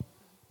while.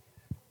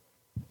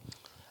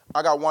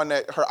 I got one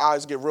that her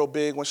eyes get real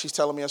big when she's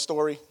telling me a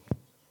story.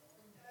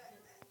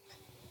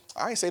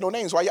 I ain't say no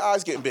names. Why your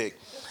eyes getting big?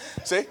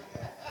 See?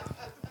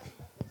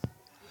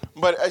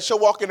 But she'll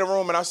walk in the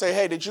room and I say,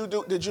 hey, did you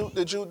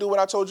do what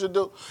I told you to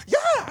do? Yeah,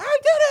 I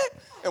did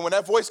it. And when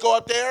that voice go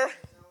up there,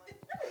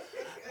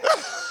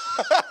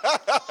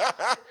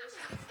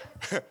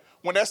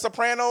 when that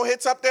soprano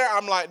hits up there,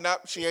 I'm like,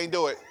 nope, she ain't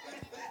do it.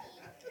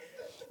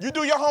 You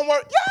do your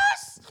homework?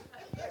 Yes.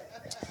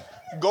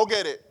 Go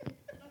get it.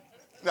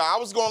 Now, I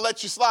was going to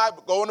let you slide,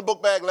 but go in the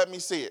book bag, let me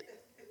see it.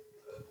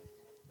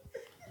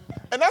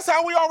 And that's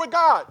how we are with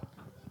God.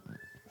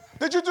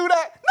 Did you do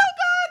that? No,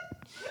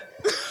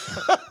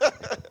 God.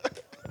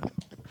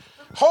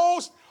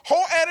 Whole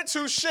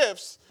attitude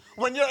shifts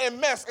when you're in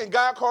mess and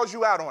God calls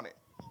you out on it.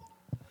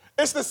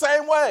 It's the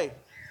same way.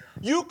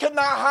 You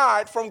cannot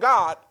hide from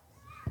God.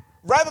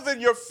 Rather than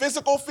your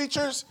physical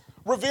features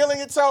revealing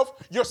itself,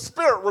 your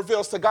spirit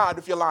reveals to God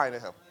if you're lying to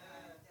him.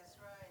 That's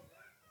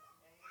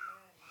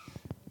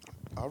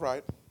right. All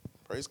right.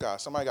 Praise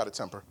God. Somebody got a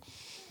temper.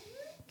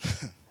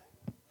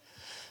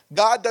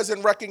 God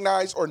doesn't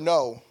recognize or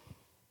know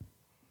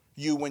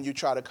you when you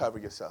try to cover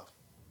yourself.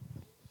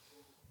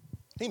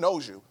 He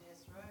knows you.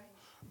 That's right.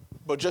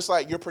 But just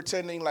like you're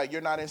pretending like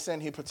you're not in sin,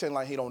 he pretend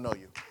like he don't know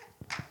you.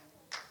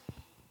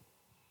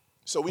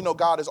 So we know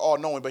God is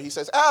all-knowing, but he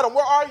says, Adam,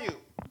 where are you?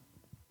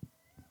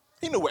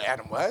 He knew where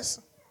Adam was.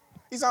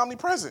 He's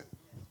omnipresent.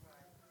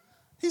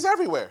 He's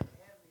everywhere.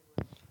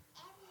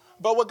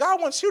 But what God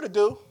wants you to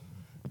do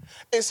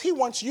is he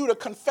wants you to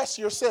confess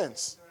your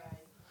sins.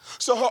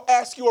 So he'll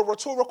ask you a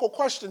rhetorical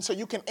question so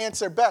you can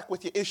answer back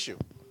with your issue.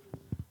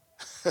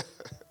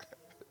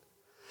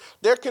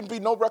 There can be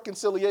no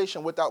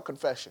reconciliation without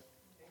confession.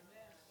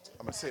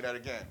 I'm going to say that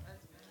again.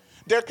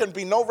 There can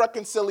be no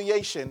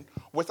reconciliation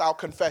without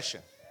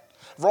confession.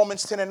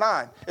 Romans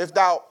 10:9. If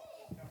thou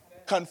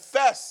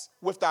confess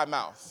with thy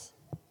mouth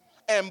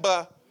and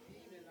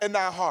in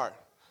thy heart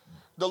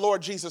the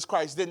Lord Jesus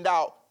Christ, then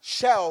thou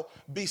shall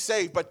be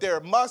saved. But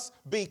there must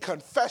be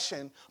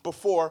confession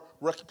before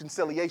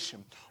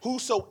reconciliation.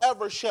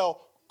 Whosoever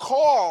shall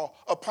call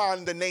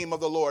upon the name of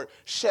the Lord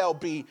shall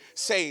be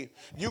saved.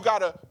 You got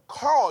to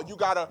call. You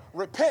got to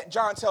repent.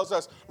 John tells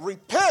us,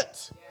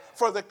 repent,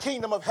 for the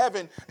kingdom of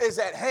heaven is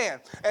at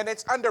hand. And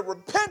it's under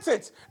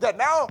repentance that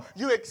now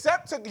you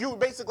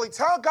basically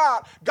tell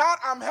God, God,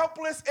 I'm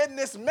helpless in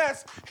this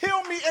mess.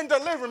 Heal me and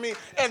deliver me.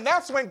 And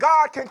that's when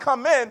God can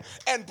come in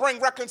and bring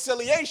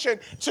reconciliation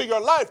to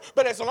your life.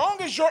 But as long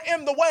as you're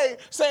in the way,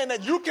 saying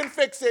that you can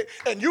fix it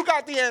and you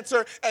got the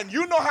answer and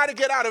you know how to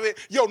get out of it,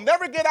 you'll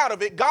never get out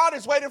of it. God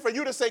is waiting for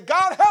you to say,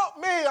 God, help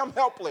me. I'm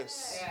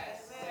helpless. Yes.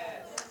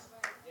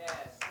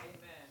 Amen.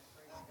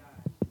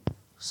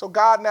 So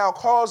God now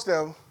calls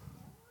them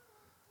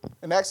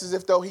and acts as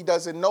if though he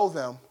doesn't know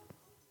them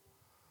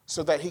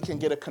so that he can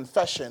get a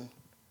confession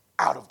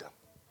out of them.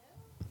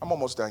 I'm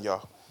almost done,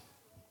 y'all.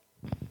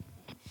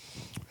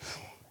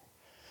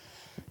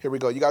 Here we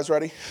go. You guys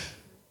ready?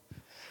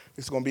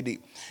 This is going to be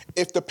deep.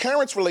 If the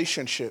parents'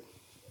 relationship,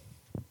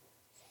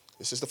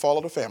 this is the fall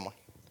of the family.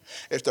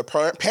 If the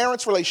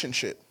parents'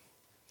 relationship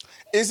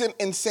isn't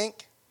in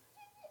sync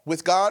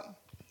with God,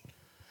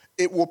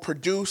 it will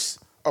produce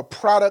a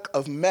product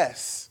of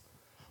mess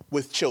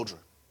with children.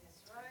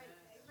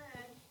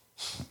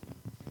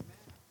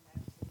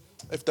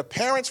 If the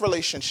parents'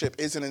 relationship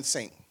isn't in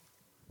sync,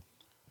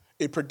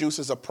 it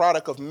produces a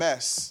product of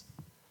mess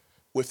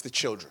with the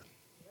children.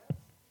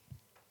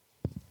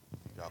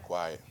 Y'all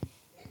quiet.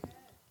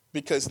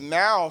 Because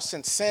now,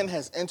 since sin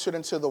has entered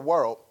into the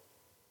world,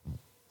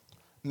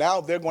 now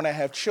they're going to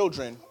have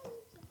children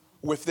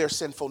with their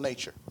sinful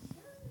nature.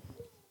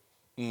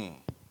 And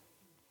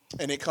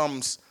it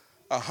comes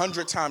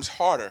 100 times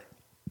harder,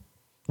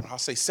 I'll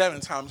say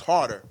 7 times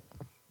harder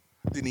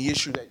than the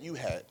issue that you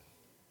had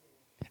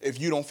if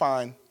you don't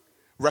find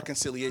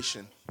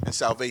reconciliation and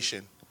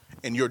salvation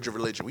in your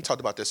religion. We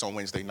talked about this on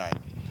Wednesday night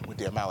with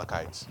the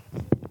Amalekites.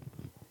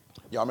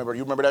 Y'all remember?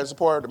 You remember that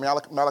support,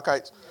 the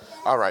Amalekites?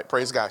 All right,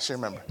 praise God. She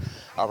remember.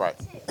 All right.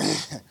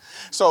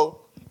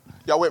 So,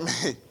 y'all with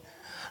me?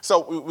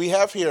 So we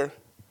have here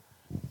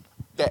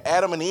that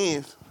Adam and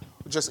Eve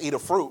just eat a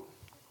fruit,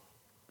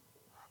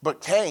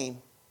 but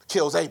Cain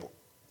kills Abel.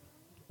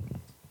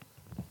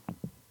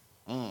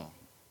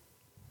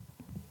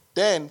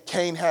 Then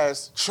Cain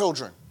has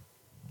children,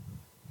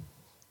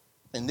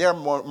 and they're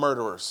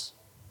murderers,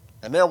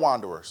 and they're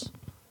wanderers.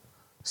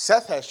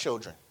 Seth has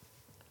children.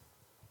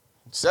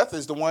 Seth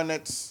is the one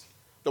that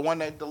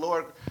the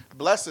Lord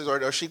blesses,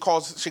 or she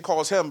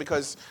calls him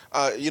because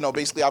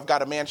basically I've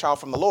got a man child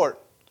from the Lord.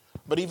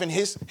 But even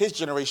his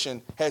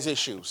generation has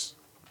issues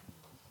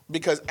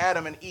because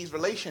Adam and Eve's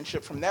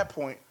relationship from that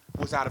point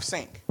was out of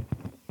sync.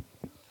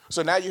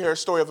 So now you hear a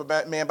story of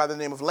a man by the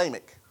name of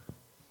Lamech,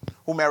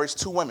 who marries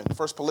 2 women, the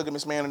first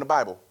polygamous man in the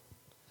Bible.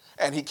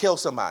 and he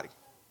kills somebody.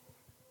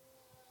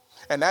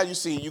 And now you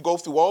see, you go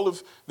through all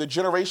of the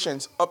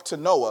generations up to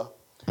Noah,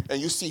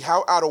 and you see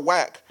how out of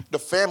whack the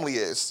family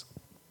is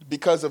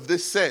because of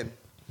this sin,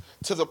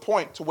 to the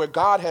point to where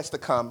God has to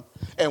come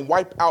and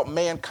wipe out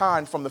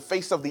mankind from the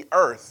face of the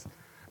earth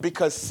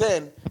because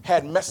sin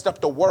had messed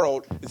up the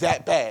world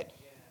that bad.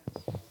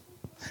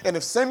 And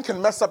if sin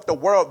can mess up the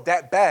world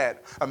that bad,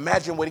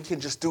 imagine what he can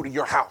just do to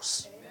your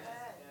house.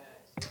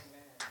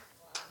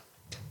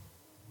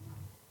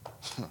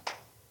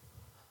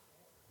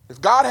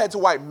 If God had to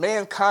wipe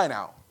mankind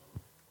out,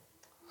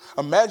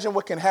 imagine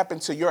what can happen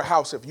to your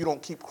house if you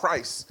don't keep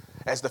Christ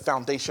as the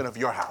foundation of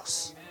your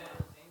house.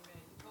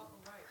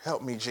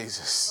 Help me,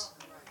 Jesus.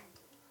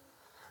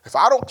 If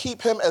I don't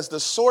keep him as the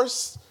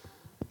source,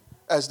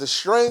 as the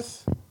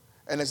strength,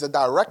 and as the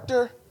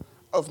director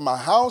of my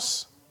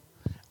house,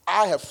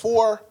 I have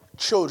 4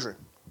 children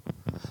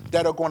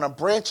that are going to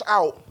branch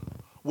out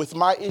with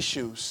my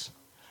issues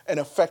and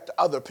affect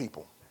other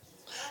people.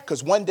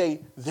 Because one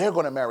day they're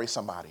going to marry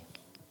somebody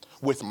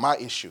with my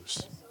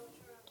issues.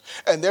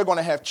 And they're going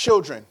to have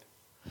children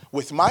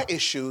with my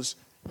issues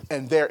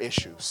and their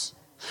issues.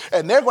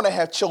 And they're going to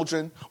have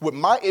children with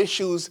my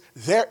issues,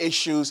 their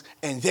issues,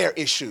 and their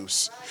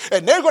issues.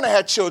 And they're going to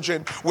have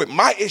children with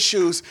my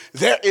issues,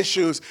 their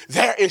issues,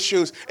 their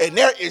issues, and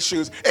their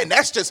issues. And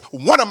that's just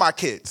one of my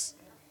kids.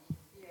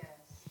 Yes.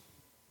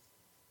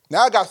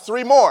 Now I got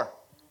 3 more.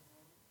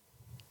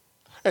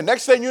 And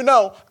next thing you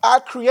know, I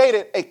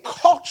created a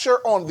culture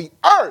on the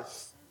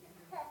earth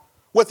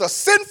with a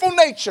sinful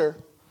nature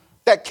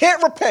that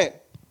can't repent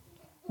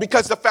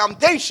because the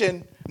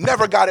foundation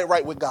never got it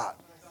right with God.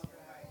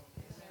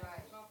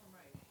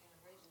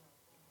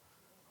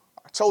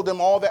 I told them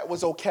all that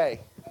was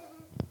okay.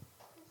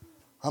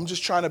 I'm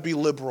just trying to be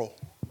liberal.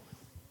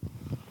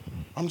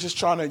 I'm just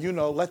trying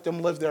to, let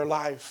them live their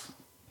life.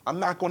 I'm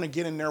not going to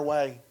get in their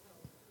way.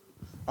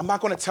 I'm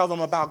not going to tell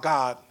them about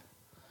God.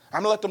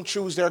 I'm going to let them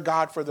choose their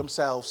God for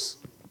themselves.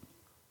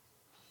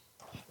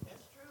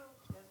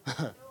 That's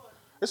true.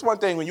 It's one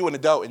thing when you're an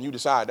adult and you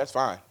decide, that's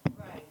fine.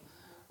 Right.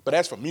 But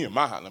as for me and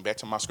my house, back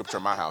to my scripture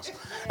in my house.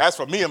 As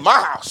for me and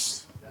my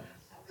house,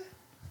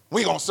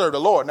 we going to serve the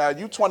Lord. Now,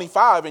 you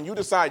 25 and you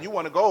decide you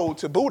want to go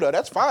to Buddha,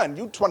 that's fine.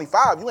 You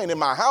 25, you ain't in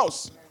my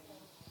house.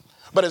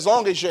 But as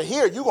long as you're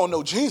here, you're going to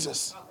know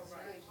Jesus.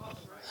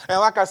 And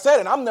like I said,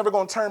 and I'm never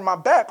going to turn my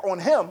back on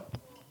him.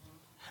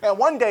 And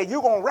one day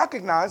you're going to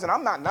recognize, and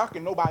I'm not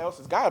knocking nobody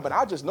else's God, but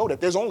I just know that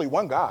there's only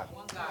one God.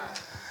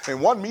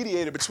 And one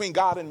mediator between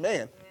God and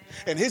man.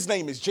 And his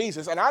name is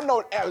Jesus. And I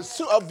know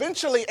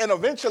eventually,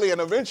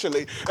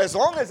 as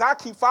long as I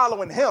keep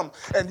following him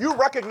and you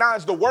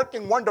recognize the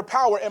working wonder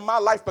power in my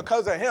life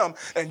because of him,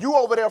 and you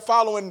over there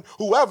following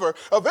whoever,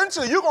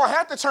 eventually you're going to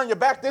have to turn your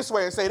back this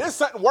way and say, there's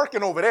something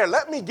working over there.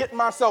 Let me get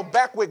myself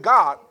back with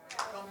God.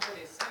 Come to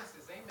his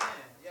senses. Amen.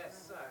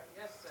 Yes, sir.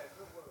 Yes, sir.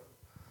 Good word.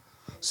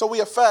 So we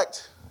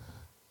affect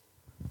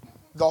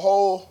the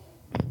whole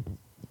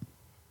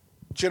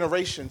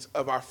generations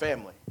of our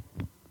family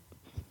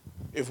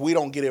if we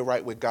don't get it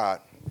right with God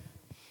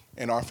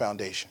in our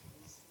foundation.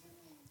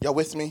 Y'all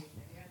with me?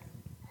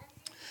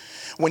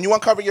 When you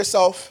uncover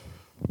yourself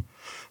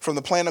from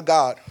the plan of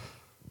God,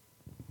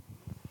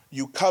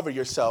 you cover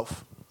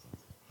yourself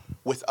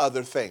with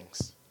other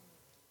things.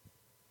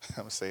 I'm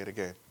going to say it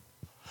again.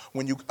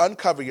 When you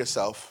uncover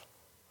yourself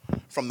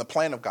from the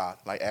plan of God,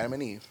 like Adam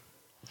and Eve,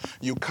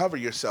 you cover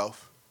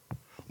yourself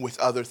with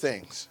other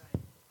things.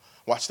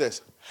 Watch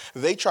this.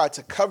 They tried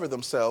to cover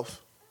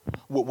themselves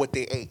with what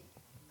they ate.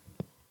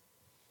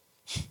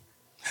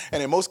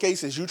 And in most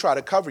cases, you try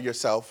to cover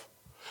yourself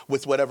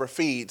with whatever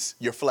feeds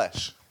your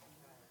flesh.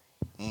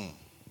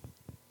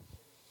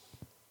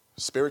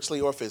 Spiritually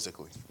or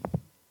physically.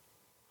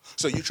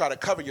 So you try to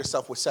cover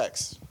yourself with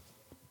sex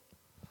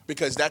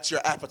because that's your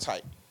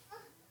appetite.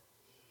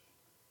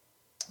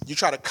 You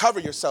try to cover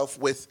yourself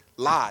with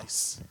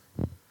lies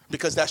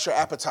because that's your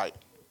appetite.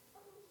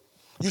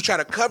 You try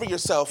to cover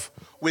yourself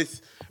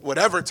with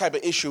whatever type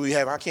of issue you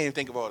have. I can't even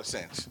think of all the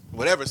sins.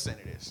 Whatever sin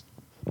it is.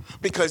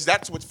 Because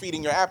that's what's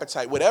feeding your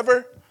appetite.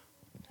 Whenever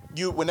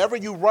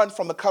you run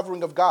from the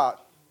covering of God,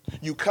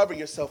 you cover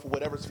yourself with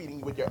whatever's feeding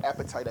you with your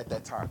appetite at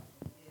that time.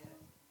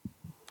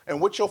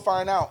 And what you'll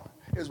find out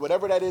is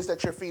whatever that is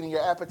that you're feeding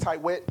your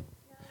appetite with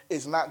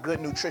is not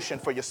good nutrition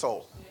for your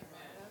soul.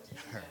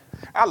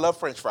 I love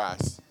French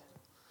fries.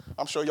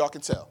 I'm sure y'all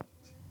can tell.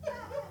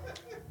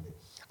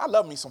 I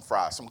love me some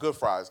fries, some good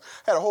fries.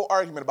 Had a whole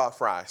argument about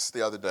fries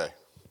the other day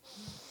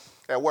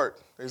at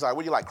work. He's like,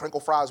 what do you like, crinkle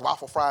fries,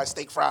 waffle fries,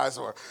 steak fries?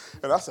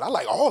 And I said, I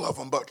like all of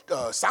them,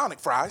 but Sonic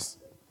fries.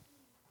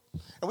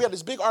 And we had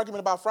this big argument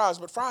about fries,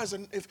 but fries,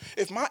 and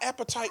if my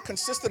appetite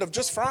consisted of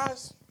just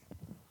fries,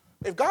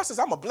 if God says,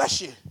 I'm going to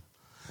bless you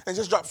and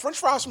just drop French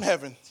fries from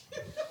heaven,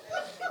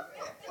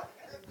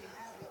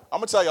 I'm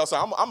going to tell y'all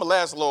something. I'm going to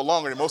last a little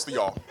longer than most of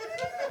y'all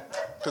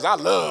because I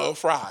love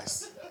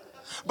fries.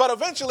 But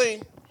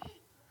eventually,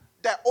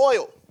 that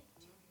oil,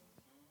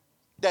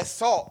 that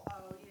salt,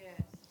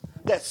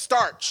 that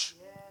starch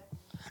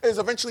is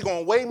eventually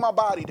going to weigh my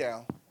body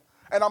down,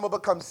 and I'm going to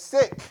become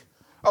sick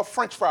of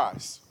French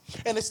fries.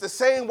 And it's the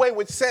same way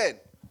with sin.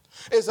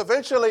 Is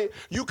eventually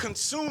you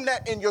consume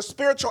that in your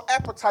spiritual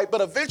appetite,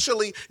 but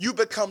eventually you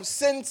become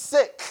sin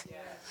sick. Yeah.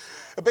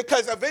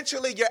 Because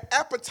eventually your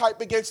appetite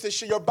begins to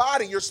share, your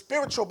body, your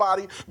spiritual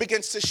body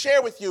begins to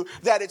share with you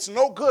that it's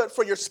no good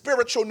for your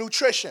spiritual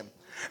nutrition.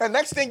 And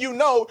next thing you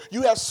know,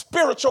 you have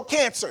spiritual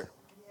cancer.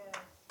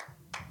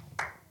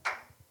 Yeah.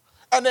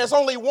 And there's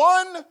only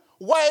one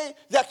way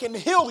that can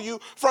heal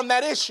you from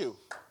that issue.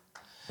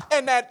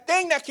 And that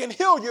thing that can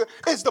heal you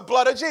is the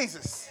blood of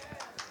Jesus.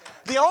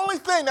 The only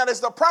thing that is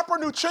the proper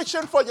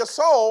nutrition for your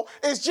soul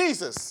is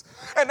Jesus.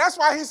 And that's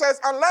why he says,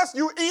 unless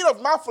you eat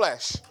of my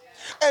flesh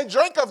and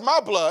drink of my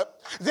blood,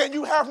 then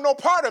you have no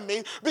part of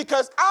me,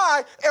 because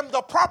I am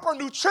the proper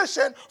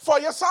nutrition for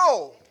your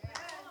soul.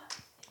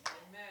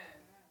 Amen.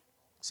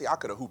 See, I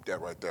could have hooped that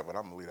right there, but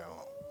I'm going to leave that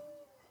alone.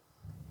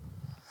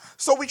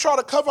 So we try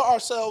to cover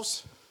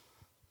ourselves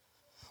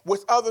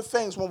with other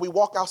things when we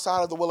walk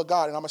outside of the will of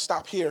God. And I'm going to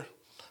stop here.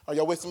 Are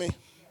y'all with me?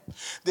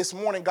 This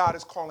morning, God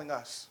is calling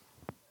us.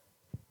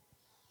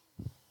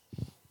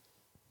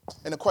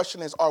 And the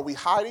question is, are we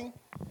hiding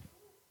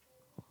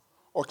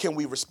or can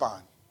we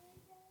respond?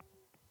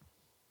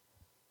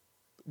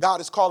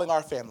 God is calling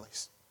our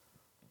families.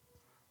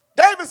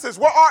 Davises,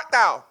 where art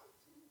thou?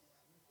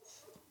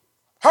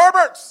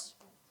 Herberts,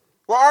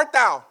 where art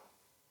thou?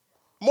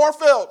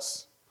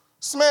 Moorfields,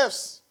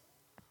 Smiths,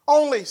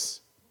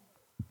 Onlys,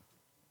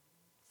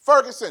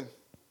 Ferguson,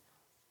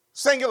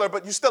 singular,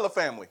 but you're still a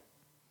family.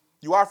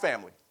 You are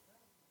family.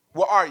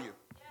 Where are you?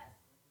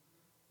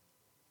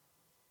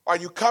 Are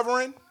you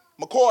covering?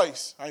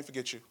 McCoys, I ain't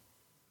forget you.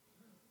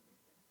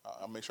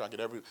 I'll make sure I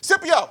get every.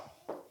 Scipio!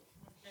 I'm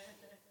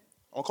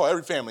going to call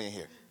every family in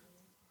here.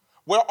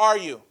 Where are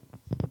you?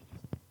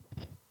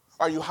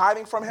 Are you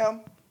hiding from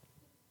him?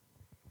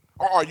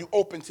 Or are you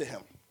open to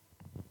him?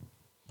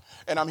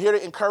 And I'm here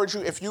to encourage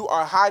you, if you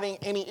are hiding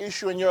any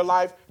issue in your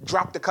life,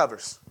 drop the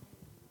covers.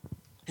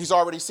 He's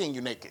already seen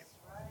you naked.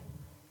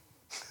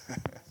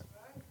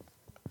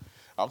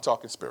 I'm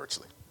talking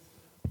spiritually.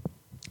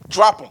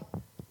 Drop them.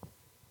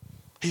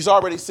 He's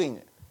already seen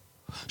it.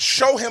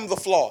 Show him the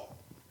flaw.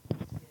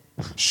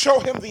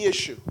 Show him the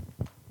issue.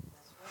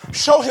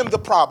 Show him the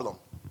problem.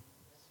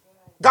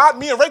 God,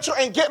 me and Rachel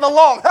ain't getting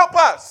along. Help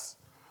us.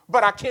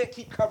 But I can't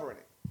keep covering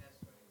it.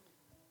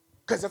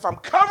 Because if I'm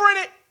covering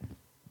it,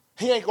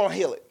 he ain't going to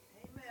heal it.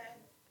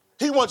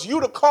 He wants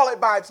you to call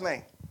it by its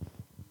name.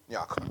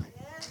 Y'all call it.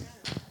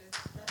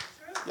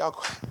 Y'all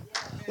call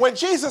it. When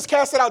Jesus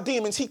casted out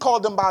demons, he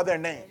called them by their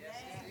name.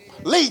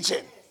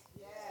 Legion.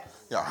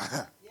 Y'all.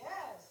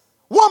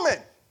 Woman.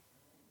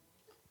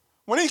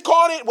 When he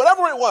called it,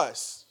 whatever it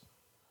was,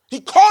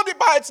 he called it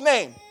by its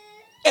name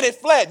and it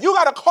fled. You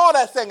got to call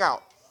that thing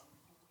out.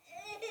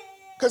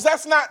 Because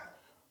that's not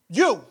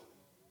you.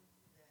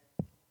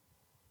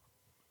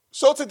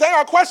 So today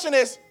our question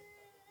is,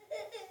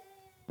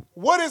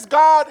 what does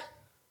God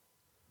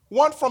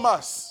want from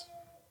us?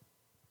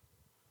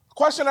 The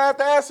question I have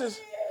to ask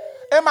is,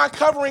 am I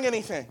covering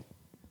anything?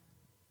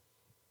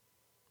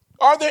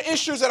 Are there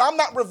issues that I'm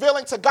not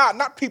revealing to God?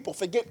 Not people.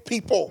 Forget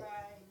people.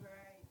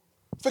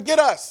 Forget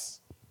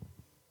us.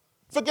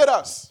 Forget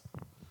us.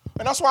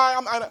 And that's why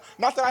I'm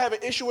not that I have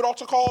an issue with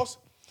altar calls,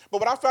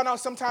 but what I found out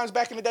sometimes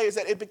back in the day is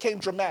that it became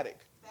dramatic.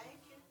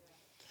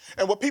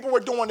 And what people were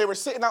doing, they were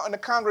sitting out in the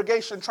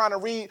congregation trying to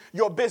read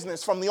your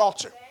business from the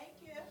altar.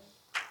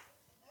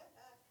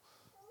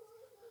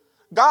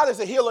 God is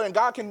a healer and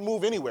God can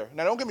move anywhere.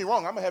 Now, don't get me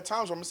wrong. I'm going to have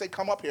times where I'm going to say,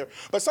 come up here.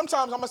 But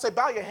sometimes I'm going to say,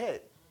 bow your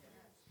head.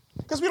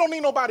 Because we don't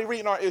need nobody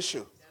reading our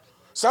issue.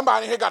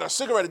 Somebody here got a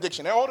cigarette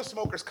addiction. All the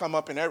smokers come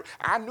up and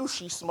I knew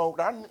she smoked.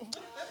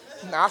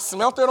 I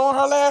smelt it on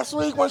her last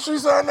week when she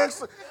sat next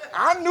to.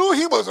 I knew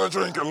he wasn't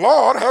drinking.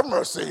 Lord, have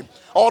mercy.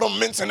 All the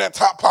mints in that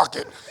top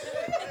pocket.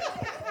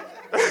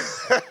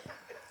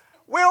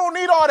 We don't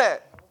need all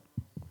that.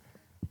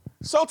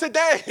 So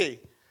today,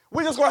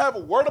 we're just going to have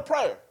a word of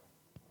prayer.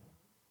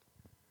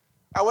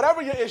 Now,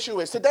 whatever your issue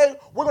is, today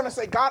we're going to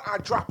say, God, I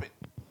drop it.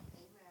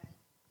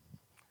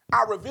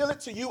 I reveal it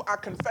to you. I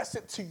confess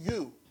it to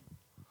you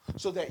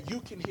so that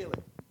you can heal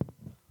it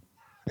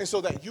and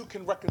so that you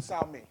can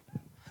reconcile me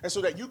and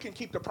so that you can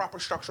keep the proper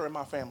structure in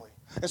my family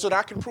and so that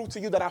I can prove to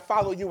you that I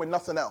follow you and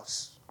nothing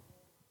else.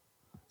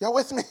 Y'all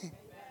with me?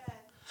 Amen.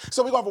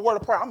 So we're going to have a word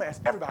of prayer. I'm going to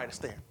ask everybody to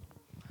stand.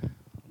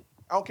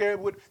 I don't care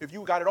if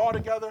you got it all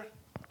together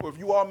or if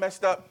you all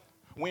messed up,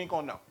 we ain't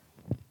going to know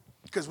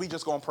because we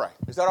just going to pray.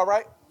 Is that all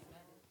right?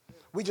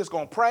 We just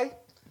going to pray,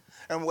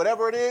 and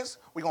whatever it is,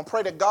 we're going to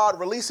pray that God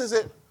releases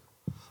it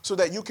so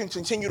that you can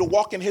continue to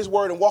walk in his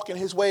word and walk in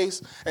his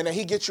ways, and that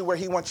he gets you where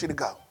he wants you to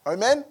go.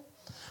 Amen?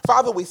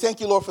 Father, we thank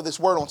you, Lord, for this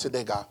word on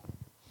today, God.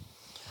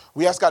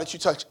 We ask, God, that you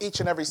touch each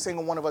and every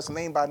single one of us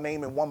name by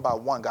name and one by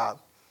one, God.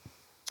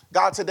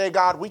 God, today,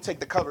 God, we take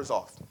the covers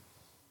off.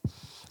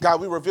 God,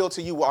 we reveal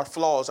to you our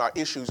flaws, our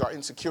issues, our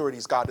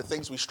insecurities, God, the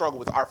things we struggle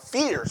with, our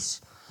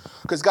fears.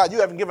 Because, God, you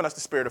haven't given us the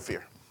spirit of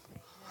fear.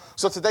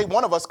 So today,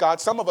 one of us, God,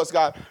 some of us,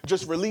 God,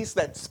 just release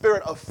that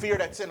spirit of fear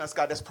that's in us,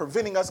 God, that's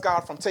preventing us,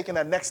 God, from taking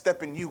that next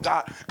step in you,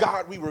 God.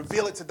 God, we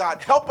reveal it to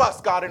God. Help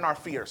us, God, in our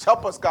fears.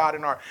 Help us, God,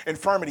 in our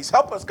infirmities.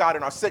 Help us, God,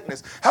 in our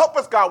sickness. Help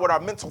us, God, with our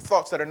mental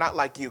thoughts that are not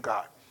like you,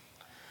 God.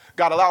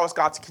 God, allow us,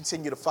 God, to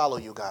continue to follow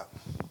you, God.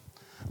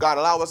 God,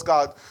 allow us,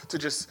 God, to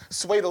just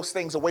sway those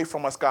things away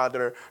from us, God,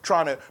 that are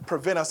trying to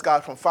prevent us,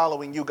 God, from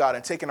following you, God,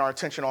 and taking our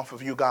attention off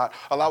of you, God.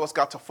 Allow us,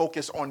 God, to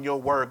focus on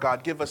your word,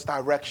 God. Give us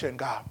direction,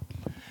 God.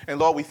 And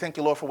Lord, we thank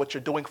you, Lord, for what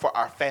you're doing for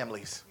our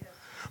families. Yes.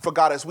 For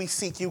God, as we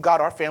seek you,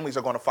 God, our families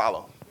are going to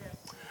follow. Yes.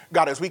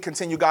 God, as we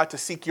continue, God, to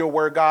seek your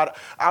word, God,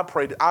 I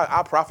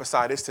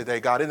prophesy this today,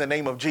 God, in the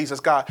name of Jesus,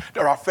 God,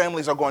 that our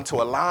families are going to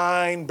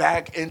align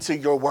back into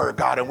your word,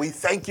 God. And we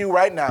thank you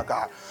right now,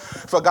 God.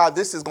 For God,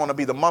 this is going to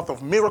be the month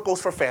of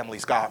miracles for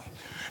families, God.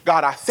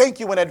 God, I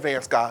thank you in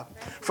advance, God,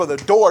 for the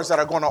doors that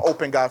are going to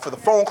open, God, for the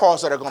phone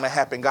calls that are going to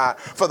happen, God,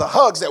 for the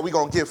hugs that we're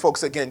going to give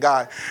folks again,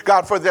 God.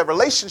 God, for the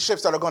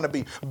relationships that are going to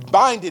be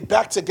binded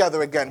back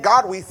together again.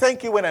 God, we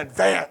thank you in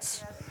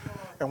advance.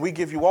 And we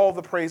give you all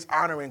the praise,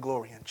 honor, and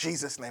glory. In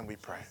Jesus' name we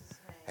pray.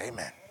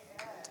 Amen.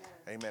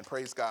 Amen.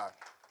 Praise God.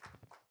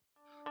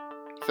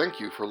 Thank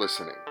you for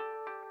listening.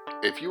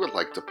 If you would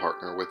like to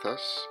partner with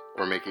us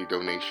or make a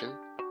donation,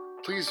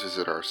 please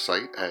visit our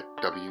site at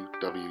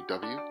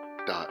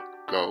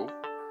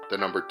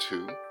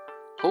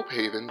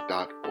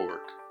www.go2hopehaven.org.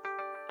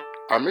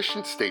 Our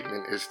mission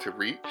statement is to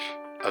reach,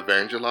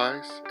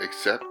 evangelize,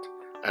 accept,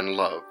 and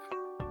love.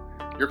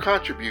 Your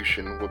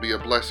contribution will be a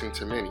blessing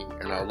to many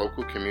in our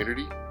local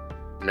community,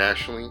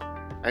 nationally,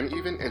 and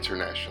even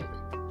internationally.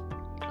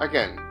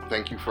 Again,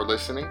 thank you for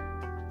listening.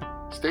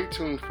 Stay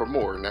tuned for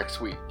more next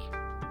week.